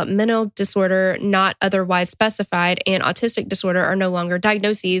 pervasive developmental disorder not otherwise specified, and autistic disorder are no longer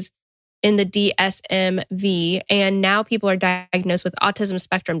diagnoses in the DSM-V, and now people are diagnosed with autism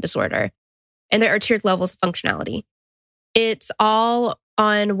spectrum disorder, and there are tiered levels of functionality. It's all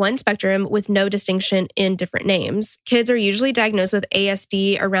on one spectrum with no distinction in different names. Kids are usually diagnosed with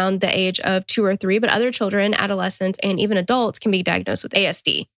ASD around the age of 2 or 3, but other children, adolescents, and even adults can be diagnosed with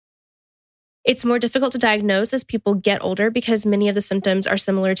ASD. It's more difficult to diagnose as people get older because many of the symptoms are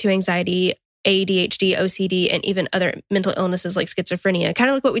similar to anxiety, ADHD, OCD, and even other mental illnesses like schizophrenia. Kind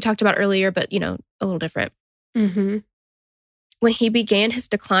of like what we talked about earlier, but, a little different. When he began his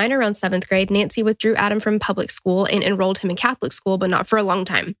decline around 7th grade, Nancy withdrew Adam from public school and enrolled him in Catholic school, but not for a long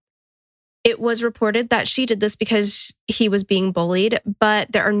time. It was reported that she did this because he was being bullied,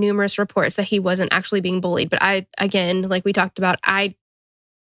 but there are numerous reports that he wasn't actually being bullied. But again, like we talked about, I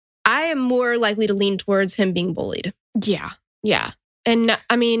am more likely to lean towards him being bullied. Yeah. And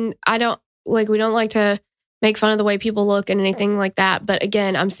I mean, we don't like to make fun of the way people look and anything like that. But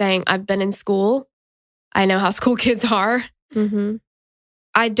again, I'm saying I've been in school. I know how school kids are.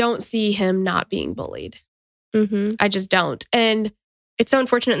 I don't see him not being bullied. I just don't. And it's so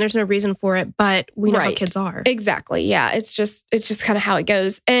unfortunate and there's no reason for it, but we know how kids are. Exactly. Yeah. It's just kind of how it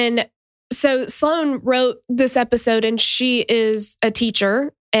goes. And so Sloan wrote this episode and she is a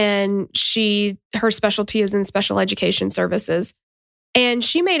teacher and her specialty is in special education services. And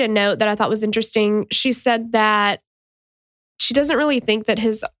she made a note that I thought was interesting. She said that she doesn't really think that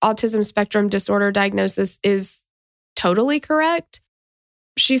his autism spectrum disorder diagnosis is totally correct.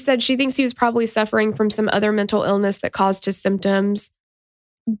 She said she thinks he was probably suffering from some other mental illness that caused his symptoms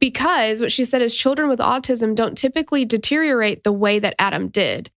because what she said is children with autism don't typically deteriorate the way that Adam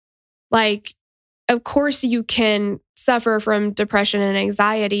did. Like, of course you can suffer from depression and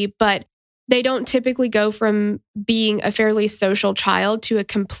anxiety, but they don't typically go from being a fairly social child to a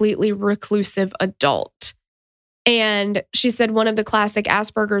completely reclusive adult. And she said one of the classic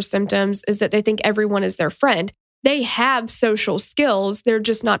Asperger's symptoms is that they think everyone is their friend. They have social skills. They're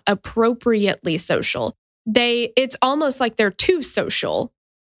just not appropriately social. It's almost like they're too social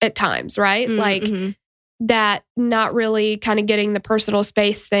at times, right? Like that not really kind of getting the personal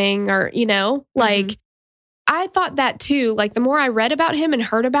space thing or, like I thought that too. Like the more I read about him and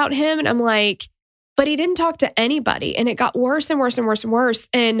heard about him and I'm like, but he didn't talk to anybody and it got worse and worse and worse and worse.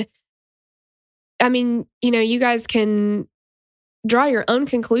 And I mean, you guys can draw your own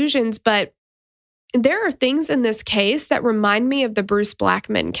conclusions, but there are things in this case that remind me of the Bruce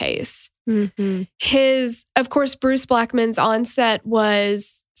Blackman case. Of course, Bruce Blackman's onset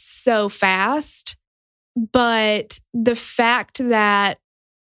was so fast But the fact that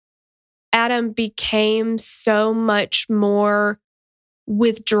Adam became so much more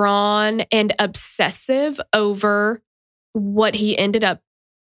withdrawn and obsessive over what he ended up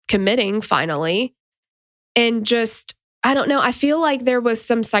committing finally, and just, I don't know, I feel like there was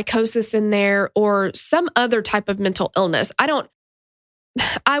some psychosis in there or some other type of mental illness.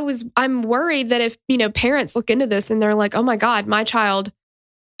 I'm worried that if, parents look into this and they're like, oh my God, my child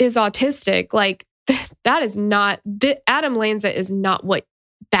is autistic, like that is not, Adam Lanza is not what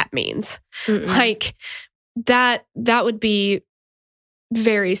that means. Mm-mm. Like that would be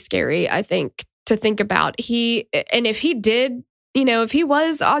very scary, I think, to think about. And if he did, if he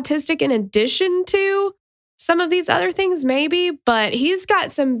was autistic in addition to some of these other things, maybe, but he's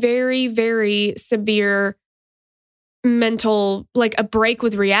got some very, very severe mental, like a break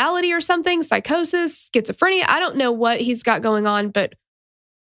with reality or something, psychosis, schizophrenia. I don't know what he's got going on, but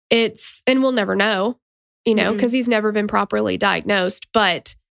and we'll never know, because he's never been properly diagnosed.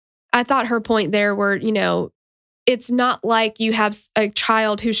 But I thought her point there where, it's not like you have a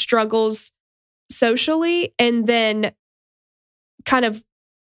child who struggles socially and then kind of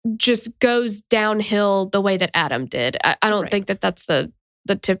just goes downhill the way that Adam did. I don't think that that's the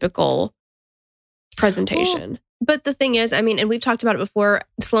typical presentation. Well, but the thing is, and we've talked about it before.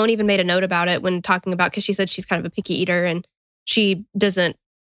 Sloan even made a note about it when talking about, because she said she's kind of a picky eater and she doesn't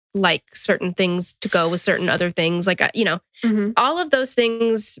like certain things to go with certain other things. Like, all of those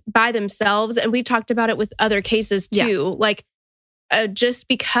things by themselves. And we've talked about it with other cases too. Yeah. Like, just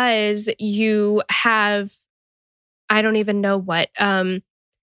because you have, I don't even know what,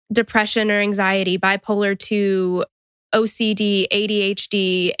 depression or anxiety, bipolar 2, OCD,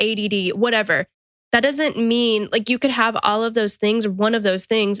 ADHD, ADD, whatever. That doesn't mean, like, you could have all of those things or one of those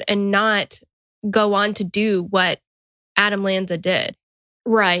things and not go on to do what Adam Lanza did.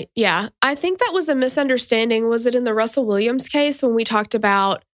 Right. Yeah. I think that was a misunderstanding. Was it in the Russell Williams case when we talked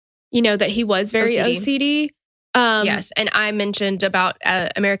about, that he was very OCD? Yes. And I mentioned about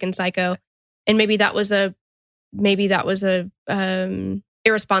American Psycho, and maybe that was a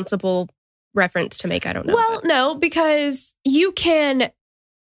irresponsible reference to make. I don't know. Well, no, because you can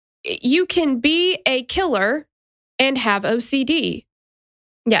be a killer and have OCD.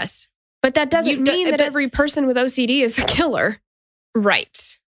 Yes. But that doesn't mean that every person with OCD is a killer.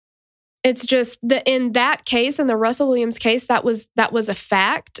 Right. It's just that in that case, in the Russell Williams case, that was a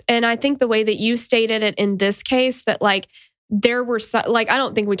fact. And I think the way that you stated it in this case, that like there were, I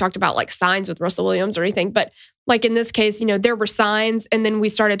don't think we talked about like signs with Russell Williams or anything, but like in this case, there were signs, and then we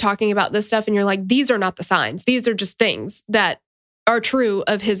started talking about this stuff and you're like, these are not the signs. These are just things that are true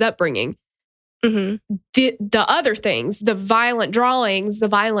of his upbringing. Mm-hmm. The other things, the violent drawings, the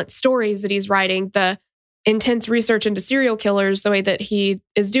violent stories that he's writing, the intense research into serial killers, the way that he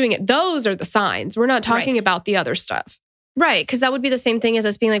is doing it, those are the signs. We're not talking about the other stuff. Right, because that would be the same thing as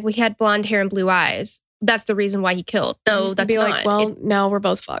us being like, we had blonde hair and blue eyes. That's the reason why he killed. No, that's not. Like, well, now we're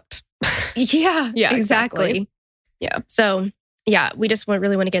both fucked. Yeah, exactly. Yeah. So, yeah, we just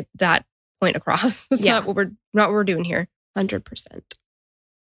really want to get that point across. That's not what we're doing here. 100%.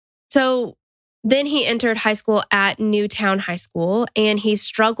 So then he entered high school at Newtown High School, and he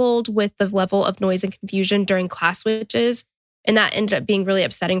struggled with the level of noise and confusion during class switches, and that ended up being really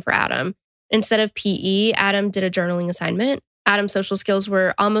upsetting for Adam. Instead of PE, Adam did a journaling assignment. Adam's social skills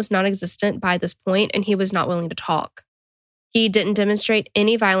were almost non-existent by this point, and he was not willing to talk. He didn't demonstrate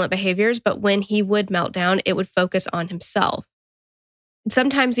any violent behaviors, but when he would melt down, it would focus on himself.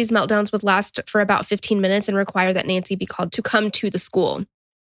 Sometimes these meltdowns would last for about 15 minutes and require that Nancy be called to come to the school.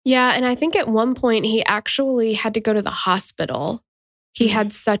 Yeah, and I think at one point he actually had to go to the hospital. He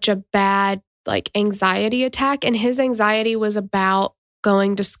had such a bad anxiety attack, and his anxiety was about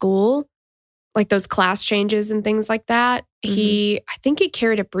going to school, like those class changes and things like that. I think he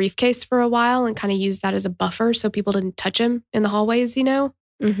carried a briefcase for a while and kind of used that as a buffer so people didn't touch him in the hallways,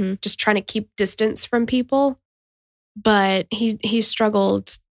 just trying to keep distance from people. But he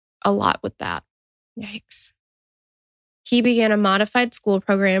struggled a lot with that. Yikes. He began a modified school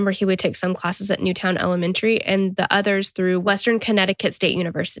program where he would take some classes at Newtown Elementary and the others through Western Connecticut State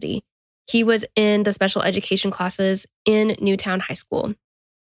University. He was in the special education classes in Newtown High School.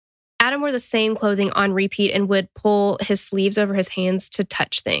 Adam wore the same clothing on repeat and would pull his sleeves over his hands to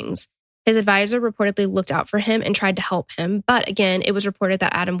touch things. His advisor reportedly looked out for him and tried to help him, but again, it was reported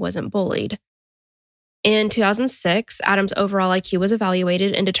that Adam wasn't bullied. In 2006, Adam's overall IQ was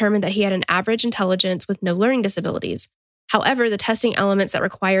evaluated and determined that he had an average intelligence with no learning disabilities. However, the testing elements that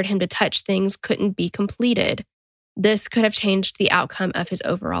required him to touch things couldn't be completed. This could have changed the outcome of his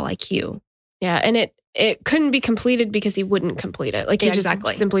overall IQ. Yeah, and it couldn't be completed because he wouldn't complete it. He just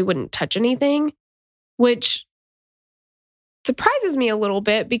simply wouldn't touch anything. which surprises me a little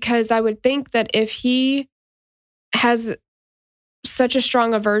bit because I would think that if he has such a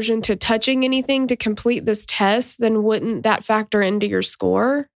strong aversion to touching anything to complete this test, then wouldn't that factor into your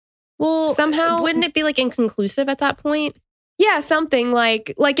score? Well, somehow, wouldn't it be like inconclusive at that point? Yeah, something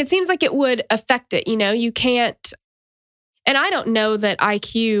like it seems like it would affect it. You can't, and I don't know that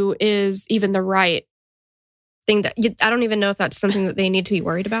IQ is even the right thing I don't even know if that's something that they need to be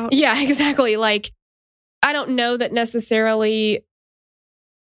worried about. Yeah, exactly. I don't know that necessarily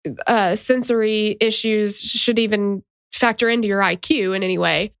sensory issues should even factor into your IQ in any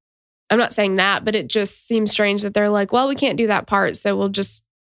way. I'm not saying that, but it just seems strange that they're like, well, we can't do that part, so we'll just...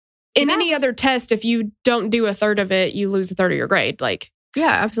 In any other test, if you don't do a third of it, you lose a third of your grade. Yeah,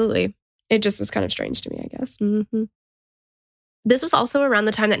 absolutely. It just was kind of strange to me, I guess. Mm-hmm. This was also around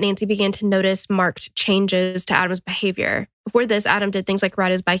the time that Nancy began to notice marked changes to Adam's behavior. Before this, Adam did things like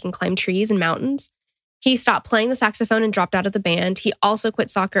ride his bike and climb trees and mountains. He stopped playing the saxophone and dropped out of the band. He also quit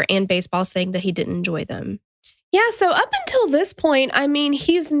soccer and baseball, saying that he didn't enjoy them. Yeah, so up until this point, I mean,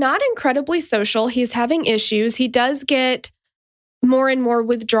 he's not incredibly social. He's having issues. He does get more and more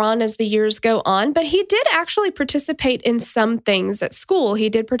withdrawn as the years go on, but he did actually participate in some things at school. He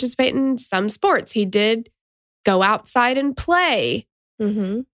did participate in some sports. He did go outside and play.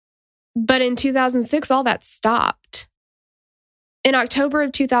 Mm-hmm. But in 2006, all that stopped. In October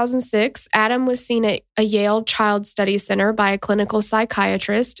of 2006, Adam was seen at a Yale Child Study Center by a clinical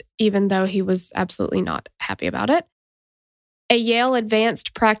psychiatrist, even though he was absolutely not happy about it. A Yale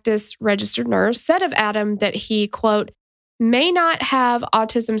Advanced Practice registered nurse said of Adam that he, quote, may not have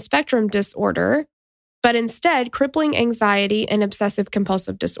autism spectrum disorder, but instead crippling anxiety and obsessive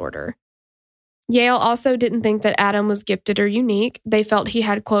compulsive disorder. Yale also didn't think that Adam was gifted or unique. They felt he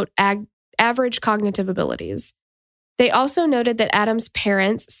had, quote, average cognitive abilities. They also noted that Adam's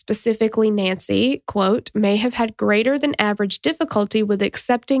parents, specifically Nancy, quote, may have had greater than average difficulty with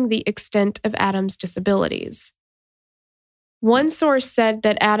accepting the extent of Adam's disabilities. One source said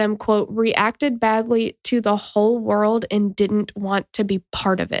that Adam, quote, reacted badly to the whole world and didn't want to be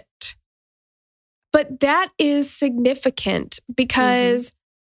part of it. But that is significant because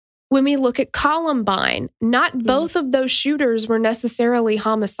when we look at Columbine, not both of those shooters were necessarily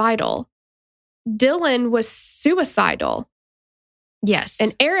homicidal. Dylan was suicidal. Yes.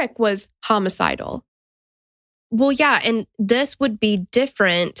 And Eric was homicidal. Well, yeah, and this would be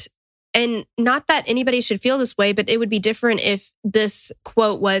different. And not that anybody should feel this way, but it would be different if this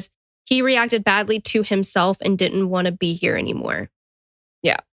quote was, he reacted badly to himself and didn't want to be here anymore.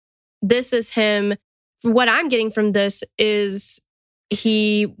 Yeah. This is him. What I'm getting from this is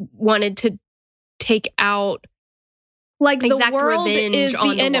he wanted to take out the world is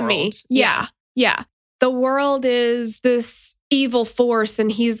the enemy. Yeah. Yeah. The world is this evil force and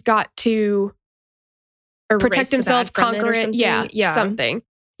he's got to protect himself, conquer it. Yeah. Something.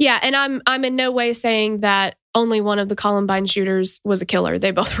 Yeah, and I'm in no way saying that only one of the Columbine shooters was a killer.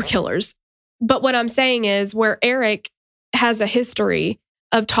 They both were killers. But what I'm saying is where Eric has a history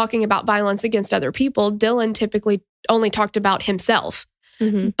of talking about violence against other people, Dylan typically only talked about himself.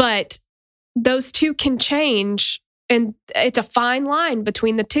 Mm-hmm. But those two can change, and it's a fine line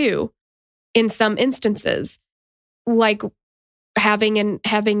between the two in some instances. Like having an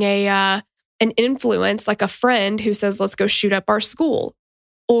influence, like a friend who says, let's go shoot up our school.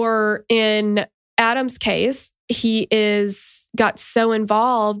 Or in Adam's case, he got so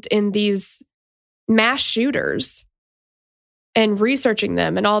involved in these mass shooters and researching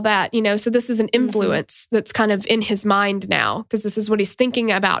them and all that, so this is an influence that's kind of in his mind now because this is what he's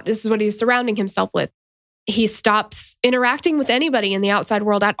thinking about. This is what he's surrounding himself with. He stops interacting with anybody in the outside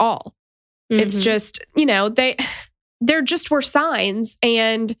world at all. It's just, there just were signs,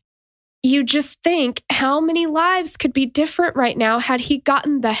 and you just think how many lives could be different right now had he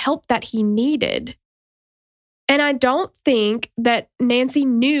gotten the help that he needed. And I don't think that Nancy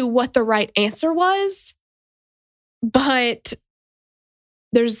knew what the right answer was, but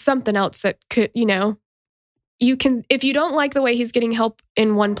there's something else that could, you can, if you don't like the way he's getting help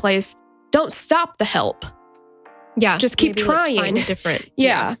in one place, don't stop the help. Yeah. Just keep trying. Find a different,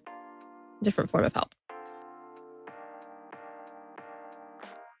 different form of help.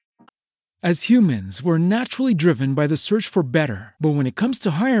 As humans, we're naturally driven by the search for better. But when it comes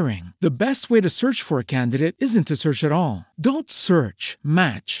to hiring, the best way to search for a candidate isn't to search at all. Don't search,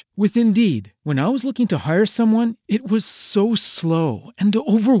 match with Indeed. When I was looking to hire someone, it was so slow and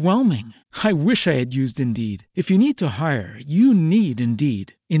overwhelming. I wish I had used Indeed. If you need to hire, you need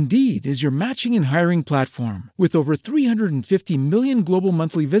Indeed. Indeed is your matching and hiring platform with over 350 million global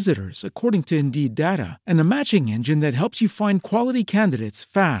monthly visitors, according to Indeed data, and a matching engine that helps you find quality candidates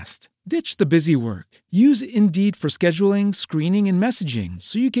fast. Ditch the busy work. Use Indeed for scheduling, screening, and messaging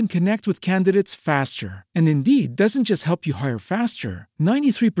so you can connect with candidates faster. And Indeed doesn't just help you hire faster.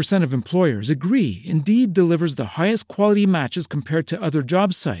 93% of employers agree Indeed delivers the highest quality matches compared to other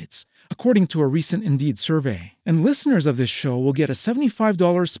job sites, according to a recent Indeed survey. And listeners of this show will get a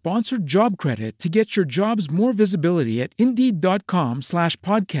 $75 sponsored job credit to get your jobs more visibility at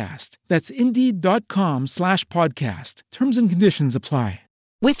Indeed.com/podcast. That's Indeed.com/podcast. Terms and conditions apply.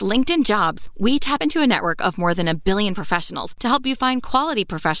 With LinkedIn Jobs, we tap into a network of more than 1 billion professionals to help you find quality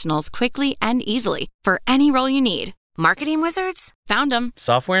professionals quickly and easily for any role you need. Marketing wizards? Found them.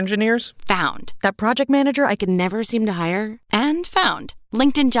 Software engineers? Found. That project manager I could never seem to hire? And found.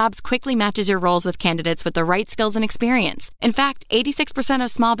 LinkedIn Jobs quickly matches your roles with candidates with the right skills and experience. In fact, 86%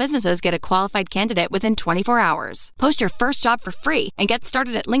 of small businesses get a qualified candidate within 24 hours. Post your first job for free and get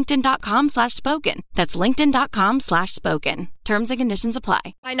started at linkedin.com/spoken. That's linkedin.com/spoken. Terms and conditions apply.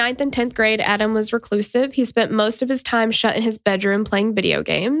 By 9th and 10th grade, Adam was reclusive. He spent most of his time shut in his bedroom playing video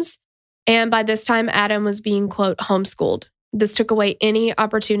games. And by this time, Adam was being, quote, homeschooled. This took away any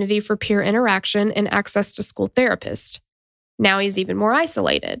opportunity for peer interaction and access to school therapists. Now he's even more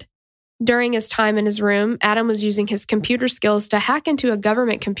isolated. During his time in his room, Adam was using his computer skills to hack into a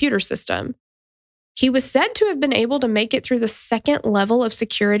government computer system. He was said to have been able to make it through the 2nd level of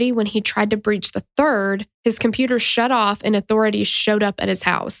security when he tried to breach the 3rd. His computer shut off and authorities showed up at his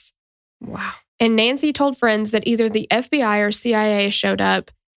house. Wow. And Nancy told friends that either the FBI or CIA showed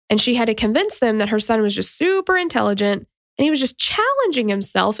up, and she had to convince them that her son was just super intelligent and he was just challenging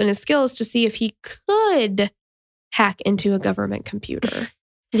himself and his skills to see if he could hack into a government computer.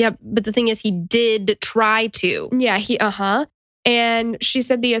 Yeah, but the thing is, he did try to. Yeah, And she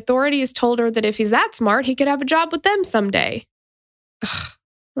said the authorities told her that if he's that smart, he could have a job with them someday.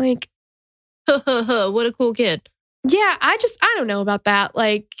 Like, what a cool kid. Yeah, I don't know about that.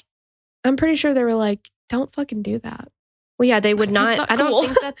 Like, I'm pretty sure they were like, don't fucking do that. Well, yeah, they would not. Not I don't cool.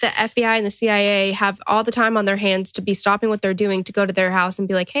 think that the FBI and the CIA have all the time on their hands to be stopping what they're doing to go to their house and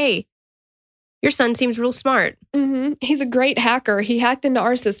be like, hey, your son seems real smart. Mm-hmm. He's a great hacker. He hacked into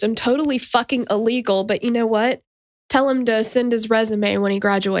our system. Totally fucking illegal. But you know what? Tell him to send his resume when he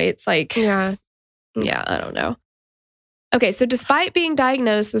graduates. Like, yeah, I don't know. Okay, so despite being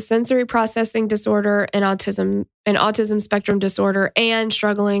diagnosed with sensory processing disorder and autism spectrum disorder and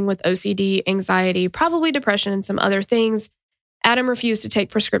struggling with OCD, anxiety, probably depression and some other things, Adam refused to take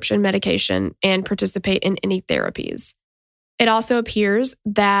prescription medication and participate in any therapies. It also appears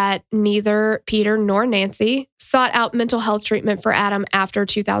that neither Peter nor Nancy sought out mental health treatment for Adam after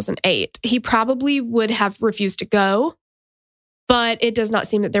 2008. He probably would have refused to go, but it does not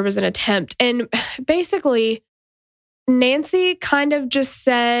seem that there was an attempt. And basically, Nancy kind of just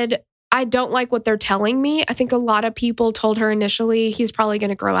said, I don't like what they're telling me. I think a lot of people told her initially he's probably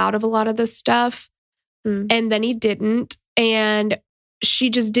going to grow out of a lot of this stuff. And then he didn't. And she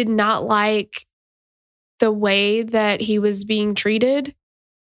just did not like the way that he was being treated.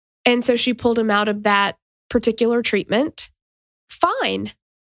 And so she pulled him out of that particular treatment. Fine.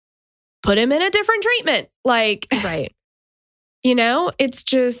 Put him in a different treatment. Like, right. You know, it's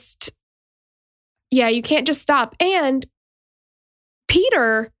just, yeah, you can't just stop. And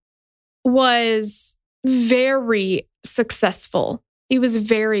Peter was very successful. He was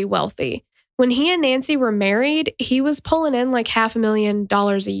very wealthy. When he and Nancy were married, he was pulling in like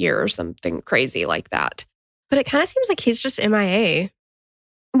 $500,000 a year or something crazy like that. But it kind of seems like he's just MIA.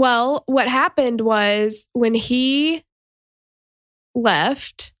 Well, what happened was when he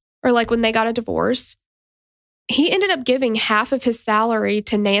left, or like when they got a divorce, he ended up giving half of his salary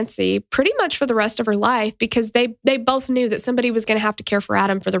to Nancy pretty much for the rest of her life because they both knew that somebody was going to have to care for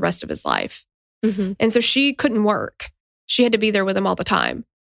Adam for the rest of his life. Mm-hmm. And so she couldn't work. She had to be there with him all the time.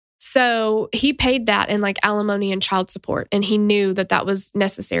 So he paid that in like alimony and child support. And he knew that that was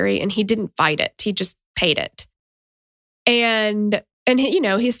necessary and he didn't fight it. He just paid it. And he, you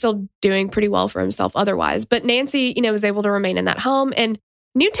know, he's still doing pretty well for himself otherwise. But Nancy, you know, was able to remain in that home. And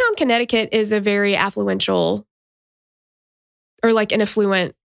Newtown, Connecticut is a very affluential or like an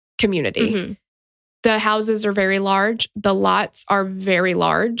affluent community. Mm-hmm. The houses are very large. The lots are very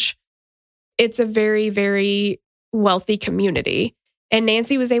large. It's a very, very wealthy community. And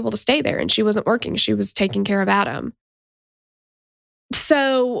Nancy was able to stay there and she wasn't working. She was taking care of Adam.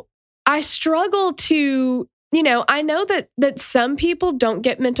 So I struggle to, you know, I know that some people don't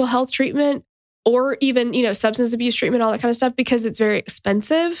get mental health treatment or even, you know, substance abuse treatment, all that kind of stuff, because it's very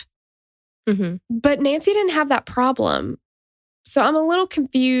expensive. Mm-hmm. But Nancy didn't have that problem. So I'm a little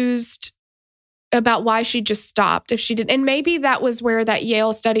confused about why she just stopped if she did. And maybe that was where that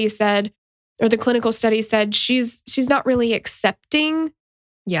Yale study said, or the clinical study said, she's not really accepting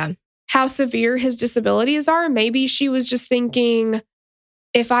how severe his disabilities are. Maybe she was just thinking,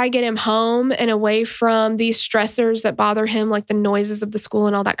 if I get him home and away from these stressors that bother him, like the noises of the school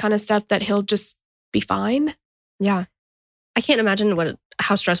and all that kind of stuff, that he'll just be fine. Yeah. I can't imagine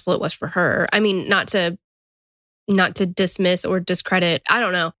how stressful it was for her. I mean, not to dismiss or discredit. I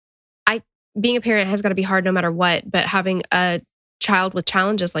don't know. Being a parent has got to be hard no matter what, but having a child with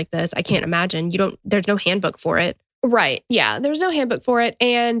challenges like this, I can't imagine. There's no handbook for it. Right. Yeah. There's no handbook for it.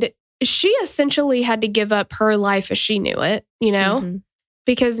 And she essentially had to give up her life as she knew it,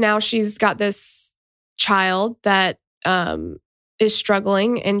 because now she's got this child that is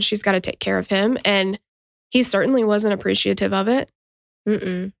struggling and she's got to take care of him. And he certainly wasn't appreciative of it.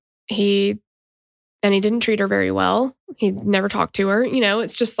 He didn't treat her very well. He never talked to her.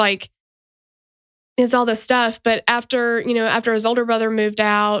 It's just like, it's all this stuff. But after his older brother moved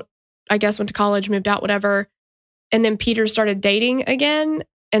out, I guess went to college, moved out, whatever. And then Peter started dating again.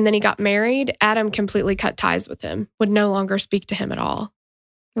 And then he got married. Adam completely cut ties with him, would no longer speak to him at all.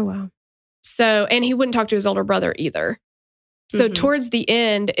 Oh, wow. So, and he wouldn't talk to his older brother either. So towards the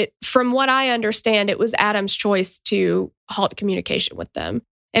end, from what I understand, it was Adam's choice to halt communication with them.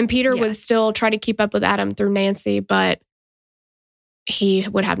 And Peter would still try to keep up with Adam through Nancy, but he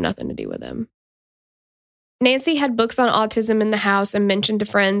would have nothing to do with him. Nancy had books on autism in the house and mentioned to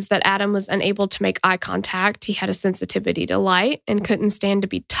friends that Adam was unable to make eye contact. He had a sensitivity to light and couldn't stand to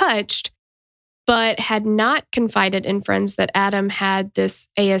be touched, but had not confided in friends that Adam had this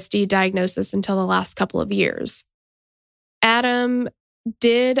ASD diagnosis until the last couple of years. Adam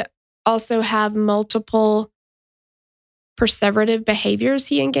did also have multiple perseverative behaviors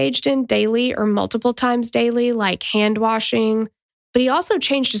he engaged in daily or multiple times daily, like hand washing. But he also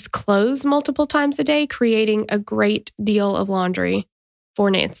changed his clothes multiple times a day, creating a great deal of laundry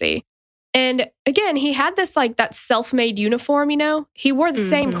for Nancy. And again, he had this like that self-made uniform, He wore the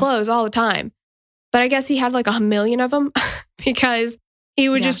same clothes all the time. But I guess he had like 1 million of them because he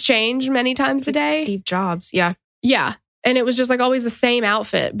would just change many times a day. Steve Jobs, yeah. Yeah. And it was just like always the same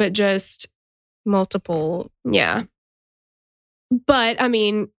outfit, but just multiple. Yeah. But I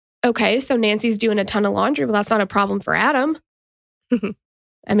mean, okay, so Nancy's doing a ton of laundry. Well, that's not a problem for Adam.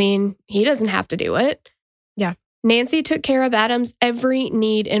 I mean, he doesn't have to do it. Yeah. Nancy took care of Adam's every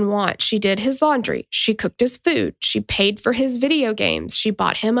need and want. She did his laundry. She cooked his food. She paid for his video games. She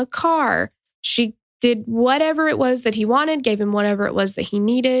bought him a car. She did whatever it was that he wanted, gave him whatever it was that he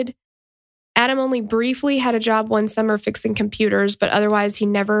needed. Adam only briefly had a job one summer fixing computers, but otherwise he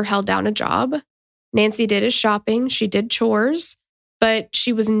never held down a job. Nancy did his shopping. She did chores, but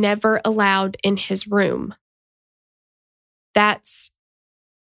she was never allowed in his room. That's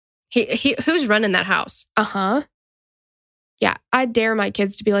who's running that house? Yeah, I dare my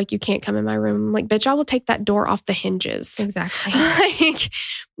kids to be like, you can't come in my room. I'm like, bitch, I will take that door off the hinges. Exactly. Like,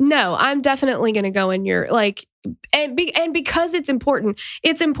 no, I'm definitely going to go in your and because it's important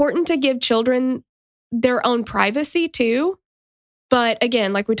to give children their own privacy too. But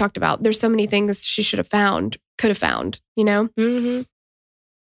again, like we talked about, there's so many things she could have found,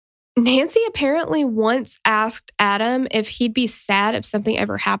 Nancy apparently once asked Adam if he'd be sad if something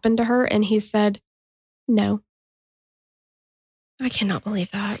ever happened to her, and he said, no. I cannot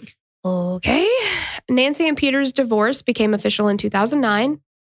believe that. Okay. Nancy and Peter's divorce became official in 2009,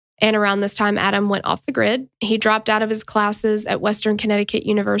 and around this time, Adam went off the grid. He dropped out of his classes at Western Connecticut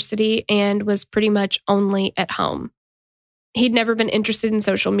University and was pretty much only at home. He'd never been interested in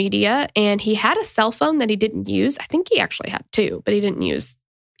social media, and he had a cell phone that he didn't use. I think he actually had two, but he didn't use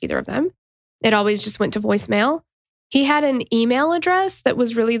either of them. It always just went to voicemail. He had an email address that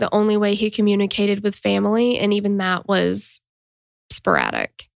was really the only way he communicated with family, and even that was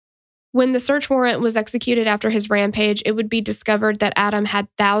sporadic. When the search warrant was executed after his rampage, it would be discovered that Adam had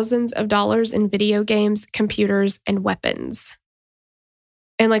thousands of dollars in video games, computers, and weapons.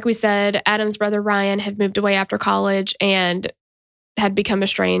 And like we said, Adam's brother Ryan had moved away after college and had become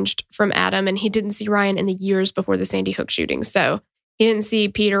estranged from Adam, and he didn't see Ryan in the years before the Sandy Hook shooting. So he didn't see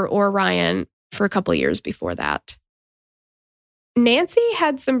Peter or Ryan for a couple of years before that. Nancy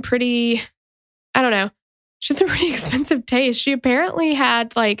had some she had some pretty expensive taste. She apparently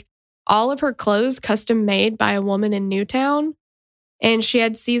had all of her clothes custom made by a woman in Newtown. And she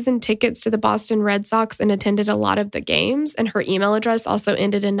had season tickets to the Boston Red Sox and attended a lot of the games. And her email address also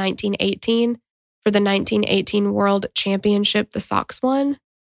ended in 1918 for the 1918 World Championship the Sox won.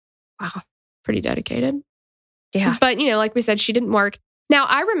 Wow. Pretty dedicated. Yeah. But, like we said, she didn't work. Now,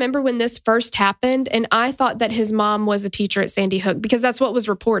 I remember when this first happened, and I thought that his mom was a teacher at Sandy Hook because that's what was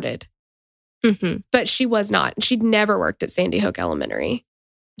reported. But she was not. She'd never worked at Sandy Hook Elementary.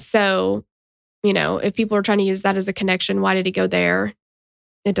 So, if people are trying to use that as a connection, why did he go there?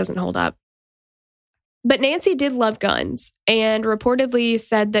 it doesn't hold up. But Nancy did love guns and reportedly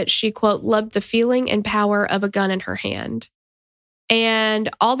said that she, quote, loved the feeling and power of a gun in her hand. And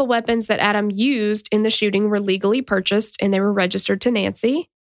all the weapons that Adam used in the shooting were legally purchased and they were registered to Nancy.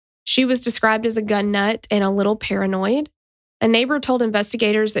 She was described as a gun nut and a little paranoid. A neighbor told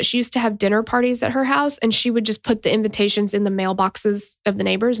investigators that she used to have dinner parties at her house and she would just put the invitations in the mailboxes of the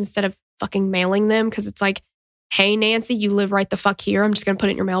neighbors instead of fucking mailing them because it's like, hey, Nancy, you live right the fuck here. I'm just going to put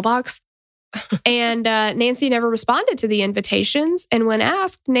it in your mailbox. And Nancy never responded to the invitations. And when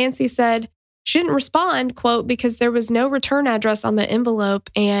asked, Nancy said she didn't respond, quote, because there was no return address on the envelope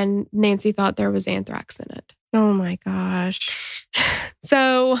and Nancy thought there was anthrax in it. Oh my gosh.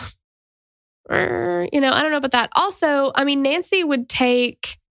 So, I don't know about that. Also, I mean, Nancy would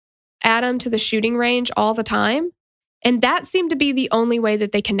take Adam to the shooting range all the time. And that seemed to be the only way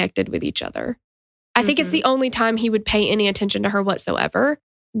that they connected with each other. I think it's the only time he would pay any attention to her whatsoever.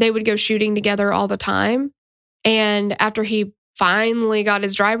 They would go shooting together all the time. And after he finally got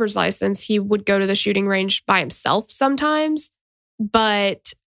his driver's license, he would go to the shooting range by himself sometimes.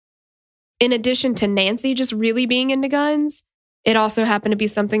 But in addition to Nancy just really being into guns, it also happened to be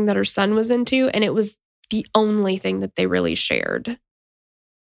something that her son was into. And it was the only thing that they really shared.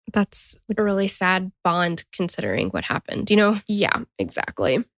 That's a really sad bond considering what happened, you know? Yeah,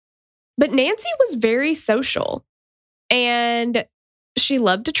 exactly. But Nancy was very social and she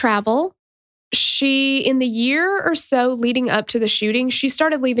loved to travel. In the year or so leading up to the shooting, she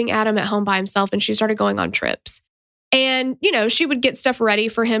started leaving Adam at home by himself and she started going on trips. And, she would get stuff ready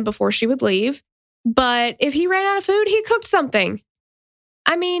for him before she would leave. But if he ran out of food, he cooked something.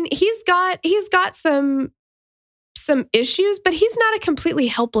 I mean, he's got some issues, but he's not a completely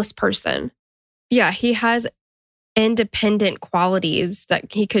helpless person. Yeah, he has independent qualities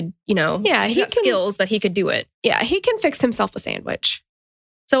that he could, he's got skills that he could do it. Yeah, he can fix himself a sandwich.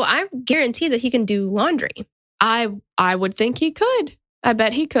 So I guarantee that he can do laundry. I would think he could. I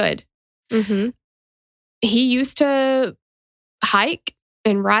bet he could. Mm-hmm. He used to hike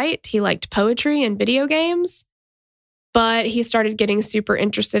and write. He liked poetry and video games. But he started getting super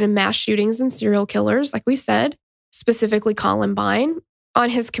interested in mass shootings and serial killers, like we said, specifically Columbine. On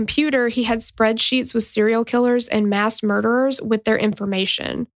his computer, he had spreadsheets with serial killers and mass murderers with their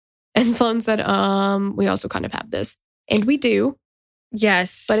information. And Sloan said, we also kind of have this. And we do.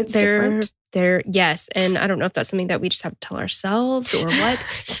 Yes. But it's different. Yes. And I don't know if that's something that we just have to tell ourselves or what.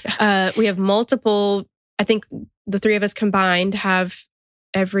 Yeah. We have multiple, I think the three of us combined have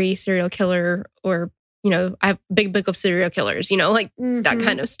every serial killer or, I have a big book of serial killers, that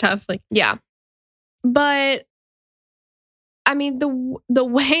kind of stuff. Like, yeah. But I mean, the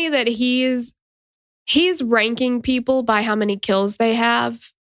way that he's ranking people by how many kills they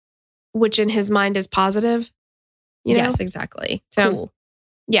have, which in his mind is positive. Yes, exactly. So, cool.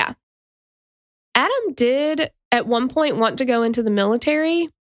 Yeah. Adam did at one point want to go into the military.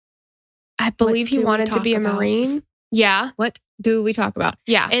 I believe he wanted to be a Marine. Yeah. What do we talk about?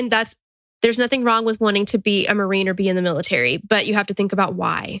 Yeah. And there's nothing wrong with wanting to be a Marine or be in the military, but you have to think about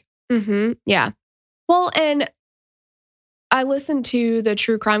why. Mm-hmm. Yeah. Well, and I listened to the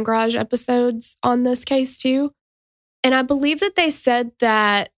True Crime Garage episodes on this case too. And I believe that they said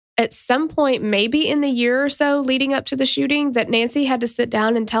that at some point, maybe in the year or so leading up to the shooting, that Nancy had to sit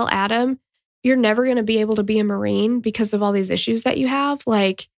down and tell Adam, you're never going to be able to be a Marine because of all these issues that you have.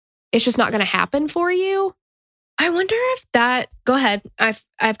 Like, it's just not going to happen for you. I wonder if go ahead.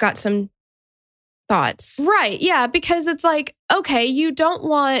 I've got some thoughts. Right. Yeah. Because it's like, okay, you don't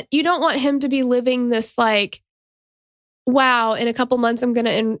want him to be living this like, wow, in a couple months, I'm going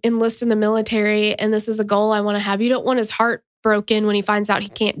to enlist in the military and this is a goal I want to have. You don't want his heart broken when he finds out he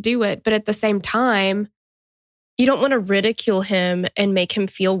can't do it. But at the same time, you don't want to ridicule him and make him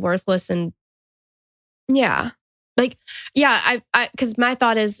feel worthless. And yeah, like, yeah, because my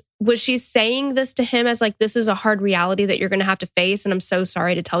thought is, was she saying this to him as like, this is a hard reality that you're going to have to face. And I'm so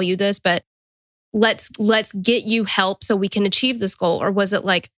sorry to tell you this, but let's get you help so we can achieve this goal. Or was it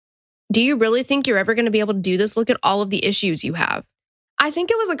like, do you really think you're ever going to be able to do this? Look at all of the issues you have. I think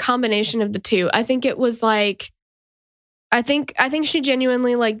it was a combination of the two. I think it was like, I think she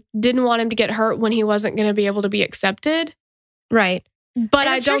genuinely like didn't want him to get hurt when he wasn't going to be able to be accepted. Right. But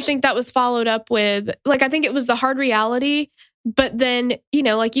I don't think that was followed up with, like, I think it was the hard reality. But then,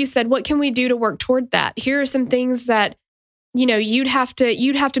 like you said, what can we do to work toward that? Here are some things that, you'd have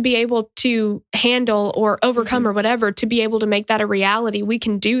to be able to handle or overcome or whatever to be able to make that a reality. We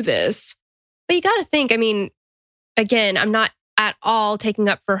can do this. But you got to think, I mean, again, I'm not at all taking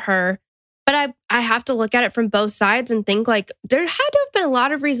up for her, but I have to look at it from both sides and think like there had to have been a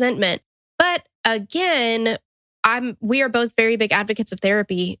lot of resentment. But again, we are both very big advocates of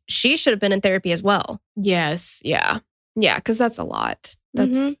therapy. She should have been in therapy as well. Yes. Yeah. Yeah. Because that's a lot.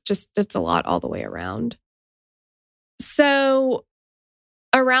 It's a lot all the way around. So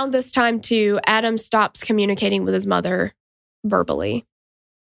around this time too, Adam stops communicating with his mother verbally.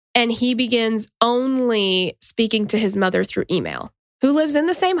 And he begins only speaking to his mother through email, who lives in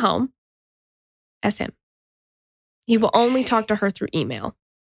the same home as him. He will only talk to her through email.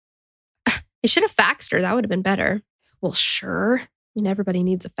 He should have faxed her. That would have been better. Well, sure. I mean, everybody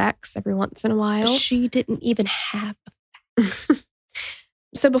needs a fax every once in a while. She didn't even have a fax.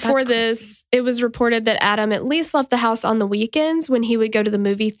 So before this, it was reported that Adam at least left the house on the weekends when he would go to the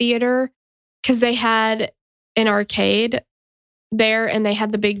movie theater, because they had an arcade there and they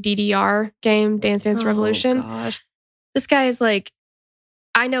had the big DDR game, Dance Dance Revolution. Gosh. This guy is like,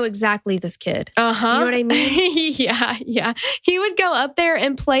 I know exactly this kid. Uh-huh. Do you know what I mean? Yeah. He would go up there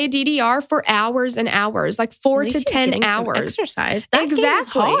and play DDR for hours and hours, like 4 to 10 hours. Exercise. That exactly. game is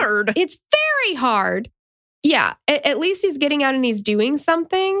hard. It's very hard. Yeah. At least he's getting out and he's doing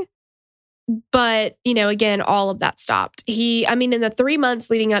something. But, again, all of that stopped. In the 3 months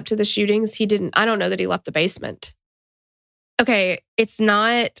leading up to the shootings, I don't know that he left the basement. Okay. It's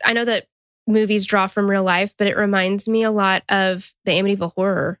not, I know that movies draw from real life, but it reminds me a lot of the Amityville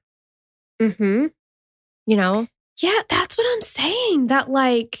Horror. Mm-hmm. Yeah, that's what I'm saying. That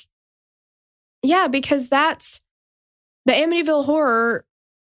because that's the Amityville Horror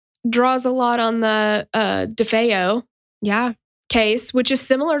draws a lot on the DeFeo case, which is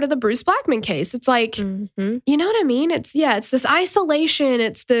similar to the Bruce Blackman case. It's like, you know what I mean? It's this isolation.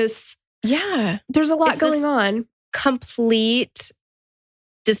 It's this, there's a lot going on. Complete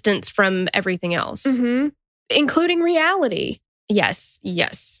distance from everything else. Mm-hmm. Including reality. Yes.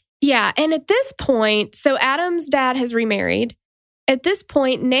 Yeah. And at this point, so Adam's dad has remarried. At this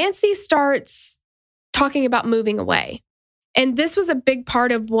point, Nancy starts talking about moving away. And this was a big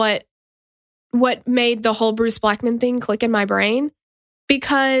part of what made the whole Bruce Blackman thing click in my brain.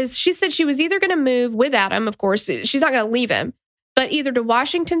 Because she said she was either going to move with Adam, of course, she's not going to leave him, but either to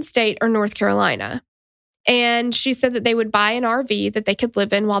Washington State or North Carolina. And she said that they would buy an RV that they could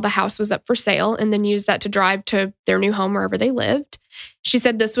live in while the house was up for sale and then use that to drive to their new home wherever they lived. She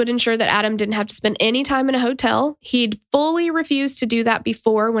said this would ensure that Adam didn't have to spend any time in a hotel. He'd fully refused to do that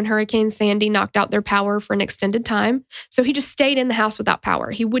before when Hurricane Sandy knocked out their power for an extended time. So he just stayed in the house without power.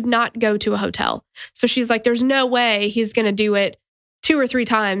 He would not go to a hotel. So she's like, there's no way he's going to do it 2 or 3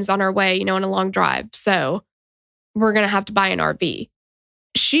 times on our way, on a long drive. So we're going to have to buy an RV.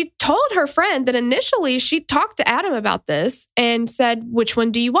 She told her friend that initially she talked to Adam about this and said, which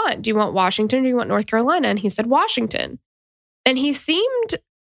one do you want? Do you want Washington or do you want North Carolina? And he said, Washington. And he seemed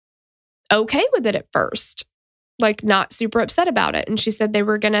okay with it at first, like not super upset about it. And she said they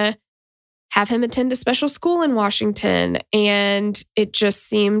were going to have him attend a special school in Washington. And it just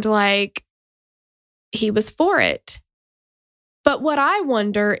seemed like he was for it. But what I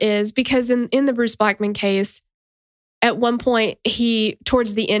wonder is, because in the Bruce Blackman case, at one point,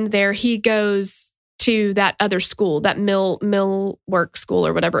 towards the end there, he goes to that other school, that mill work school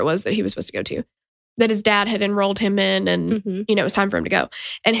or whatever it was that he was supposed to go to, that his dad had enrolled him in, and it was time for him to go.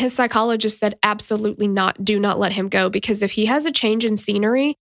 And his psychologist said, absolutely not, do not let him go, because if he has a change in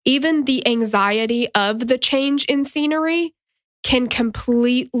scenery, even the anxiety of the change in scenery can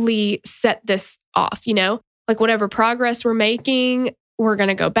completely set this off, like whatever progress we're making, we're going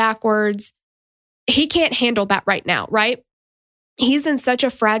to go backwards. He can't handle that right now, right? He's in such a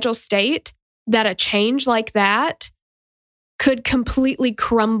fragile state that a change like that could completely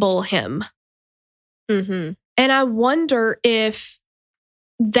crumble him. Mm-hmm. And I wonder if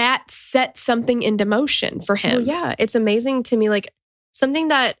that set something into motion for him. Well, yeah, it's amazing to me, like something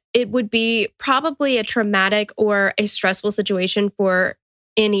that it would be probably a traumatic or a stressful situation for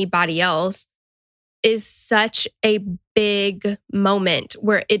anybody else is such a big moment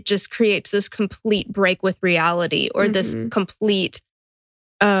where it just creates this complete break with reality, or this complete,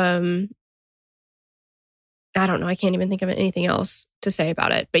 I don't know. I can't even think of anything else to say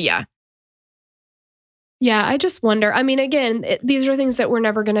about it, but yeah. Yeah, I just wonder. I mean, again, these are things that we're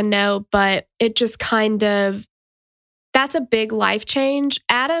never going to know, but it just kind of, that's a big life change.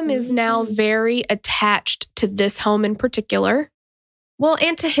 Adam is now very attached to this home in particular. Well,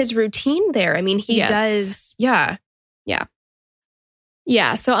 and to his routine there. I mean, he does. Yeah.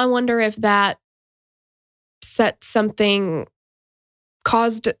 So I wonder if that set something,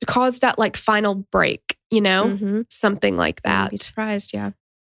 caused that like final break, something like that. I'd be surprised. Yeah.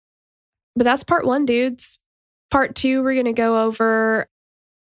 But that's part 1, dudes. Part 2, we're going to go over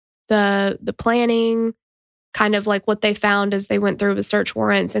the planning, kind of like what they found as they went through with search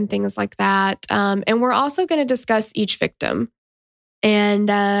warrants and things like that. And we're also going to discuss each victim and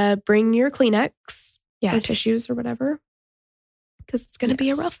bring your Kleenex or tissues or whatever, because it's going to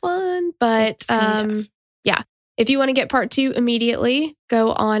be a rough one. But yeah, if you want to get part 2 immediately,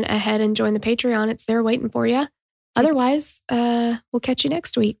 go on ahead and join the Patreon. It's there waiting for you. Otherwise, we'll catch you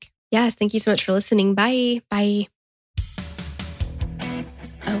next week. Yes, thank you so much for listening. Bye. Bye.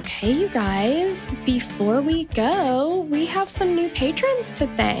 Okay, you guys, before we go, we have some new patrons to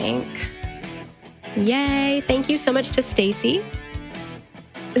thank. Yay. Thank you so much to Stacy.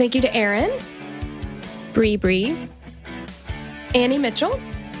 Thank you to Aaron, Bree, Annie Mitchell,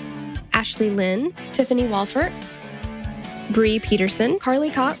 Ashley Lynn, Tiffany Walford, Bree Peterson, Carly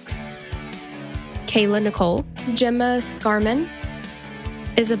Cox, Kayla Nicole, Gemma Scarman,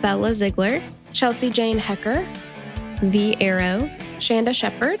 Isabella Ziegler, Chelsea Jane Hecker, V. Arrow, Shanda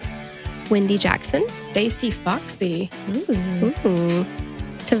Shepard, Wendy Jackson, Stacy Foxy,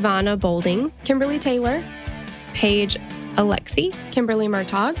 Tavana Bolding, Kimberly Taylor, Paige Alexi, Kimberly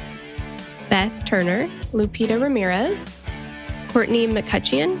Murtaugh, Beth Turner, Lupita Ramirez, Courtney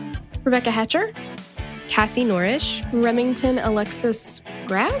McCutcheon, Rebecca Hatcher, Cassie Norrish, Remington Alexis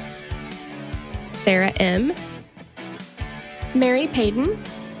Grass, Sarah M., Mary Payton,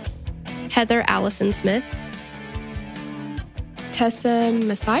 Heather Allison Smith, Tessa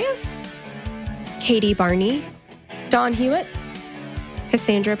Messias, Katie Barney, Dawn Hewitt,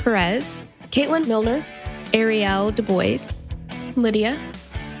 Cassandra Perez, Caitlin Milner, Ariel Du Bois, Lydia,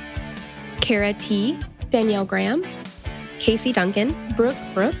 Kara T., Danielle Graham, Casey Duncan, Brooke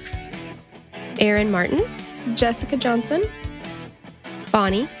Brooks, Aaron Martin, Jessica Johnson,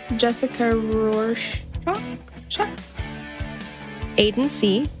 Bonnie, Jessica Rorschach, Aiden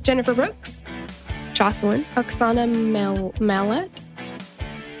C., Jennifer Brooks, Jocelyn, Oksana Mallet,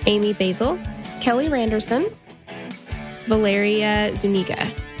 Amy Basil, Kelly Randerson, Valeria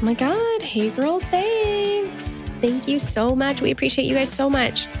Zuniga. Oh my God. Hey, girl. Thanks. Thank you so much. We appreciate you guys so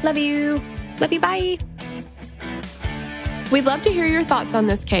much. Love you. Love you. Bye. We'd love to hear your thoughts on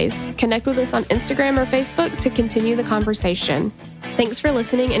this case. Connect with us on Instagram or Facebook to continue the conversation. Thanks for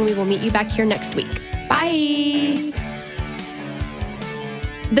listening, and we will meet you back here next week. Bye.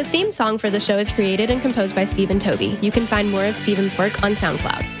 The theme song for the show is created and composed by Stephen Toby. You can find more of Stephen's work on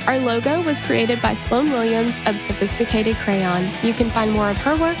SoundCloud. Our logo was created by Sloan Williams of Sophisticated Crayon. You can find more of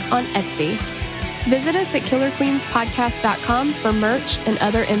her work on Etsy. Visit us at KillerQueensPodcast.com for merch and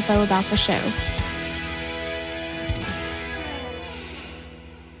other info about the show.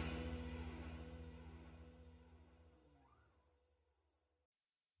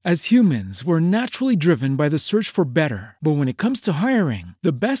 As humans, we're naturally driven by the search for better. But when it comes to hiring,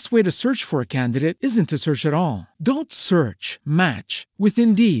 the best way to search for a candidate isn't to search at all. Don't search, match with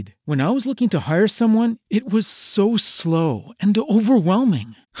Indeed. When I was looking to hire someone, it was so slow and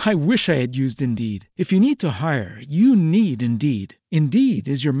overwhelming. I wish I had used Indeed. If you need to hire, you need Indeed. Indeed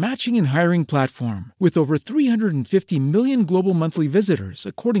is your matching and hiring platform with over 350 million global monthly visitors,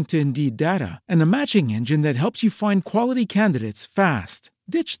 according to Indeed data, and a matching engine that helps you find quality candidates fast.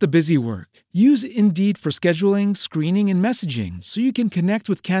 Ditch the busy work. Use Indeed for scheduling, screening, and messaging so you can connect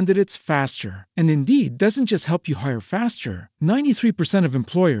with candidates faster. And Indeed doesn't just help you hire faster. 93% of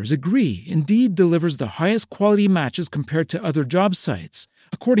employers agree Indeed delivers the highest quality matches compared to other job sites,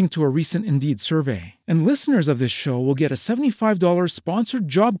 according to a recent Indeed survey. And listeners of this show will get a $75 sponsored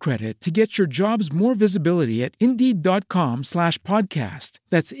job credit to get your jobs more visibility at Indeed.com/podcast.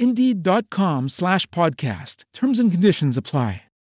 That's Indeed.com/podcast. Terms and conditions apply.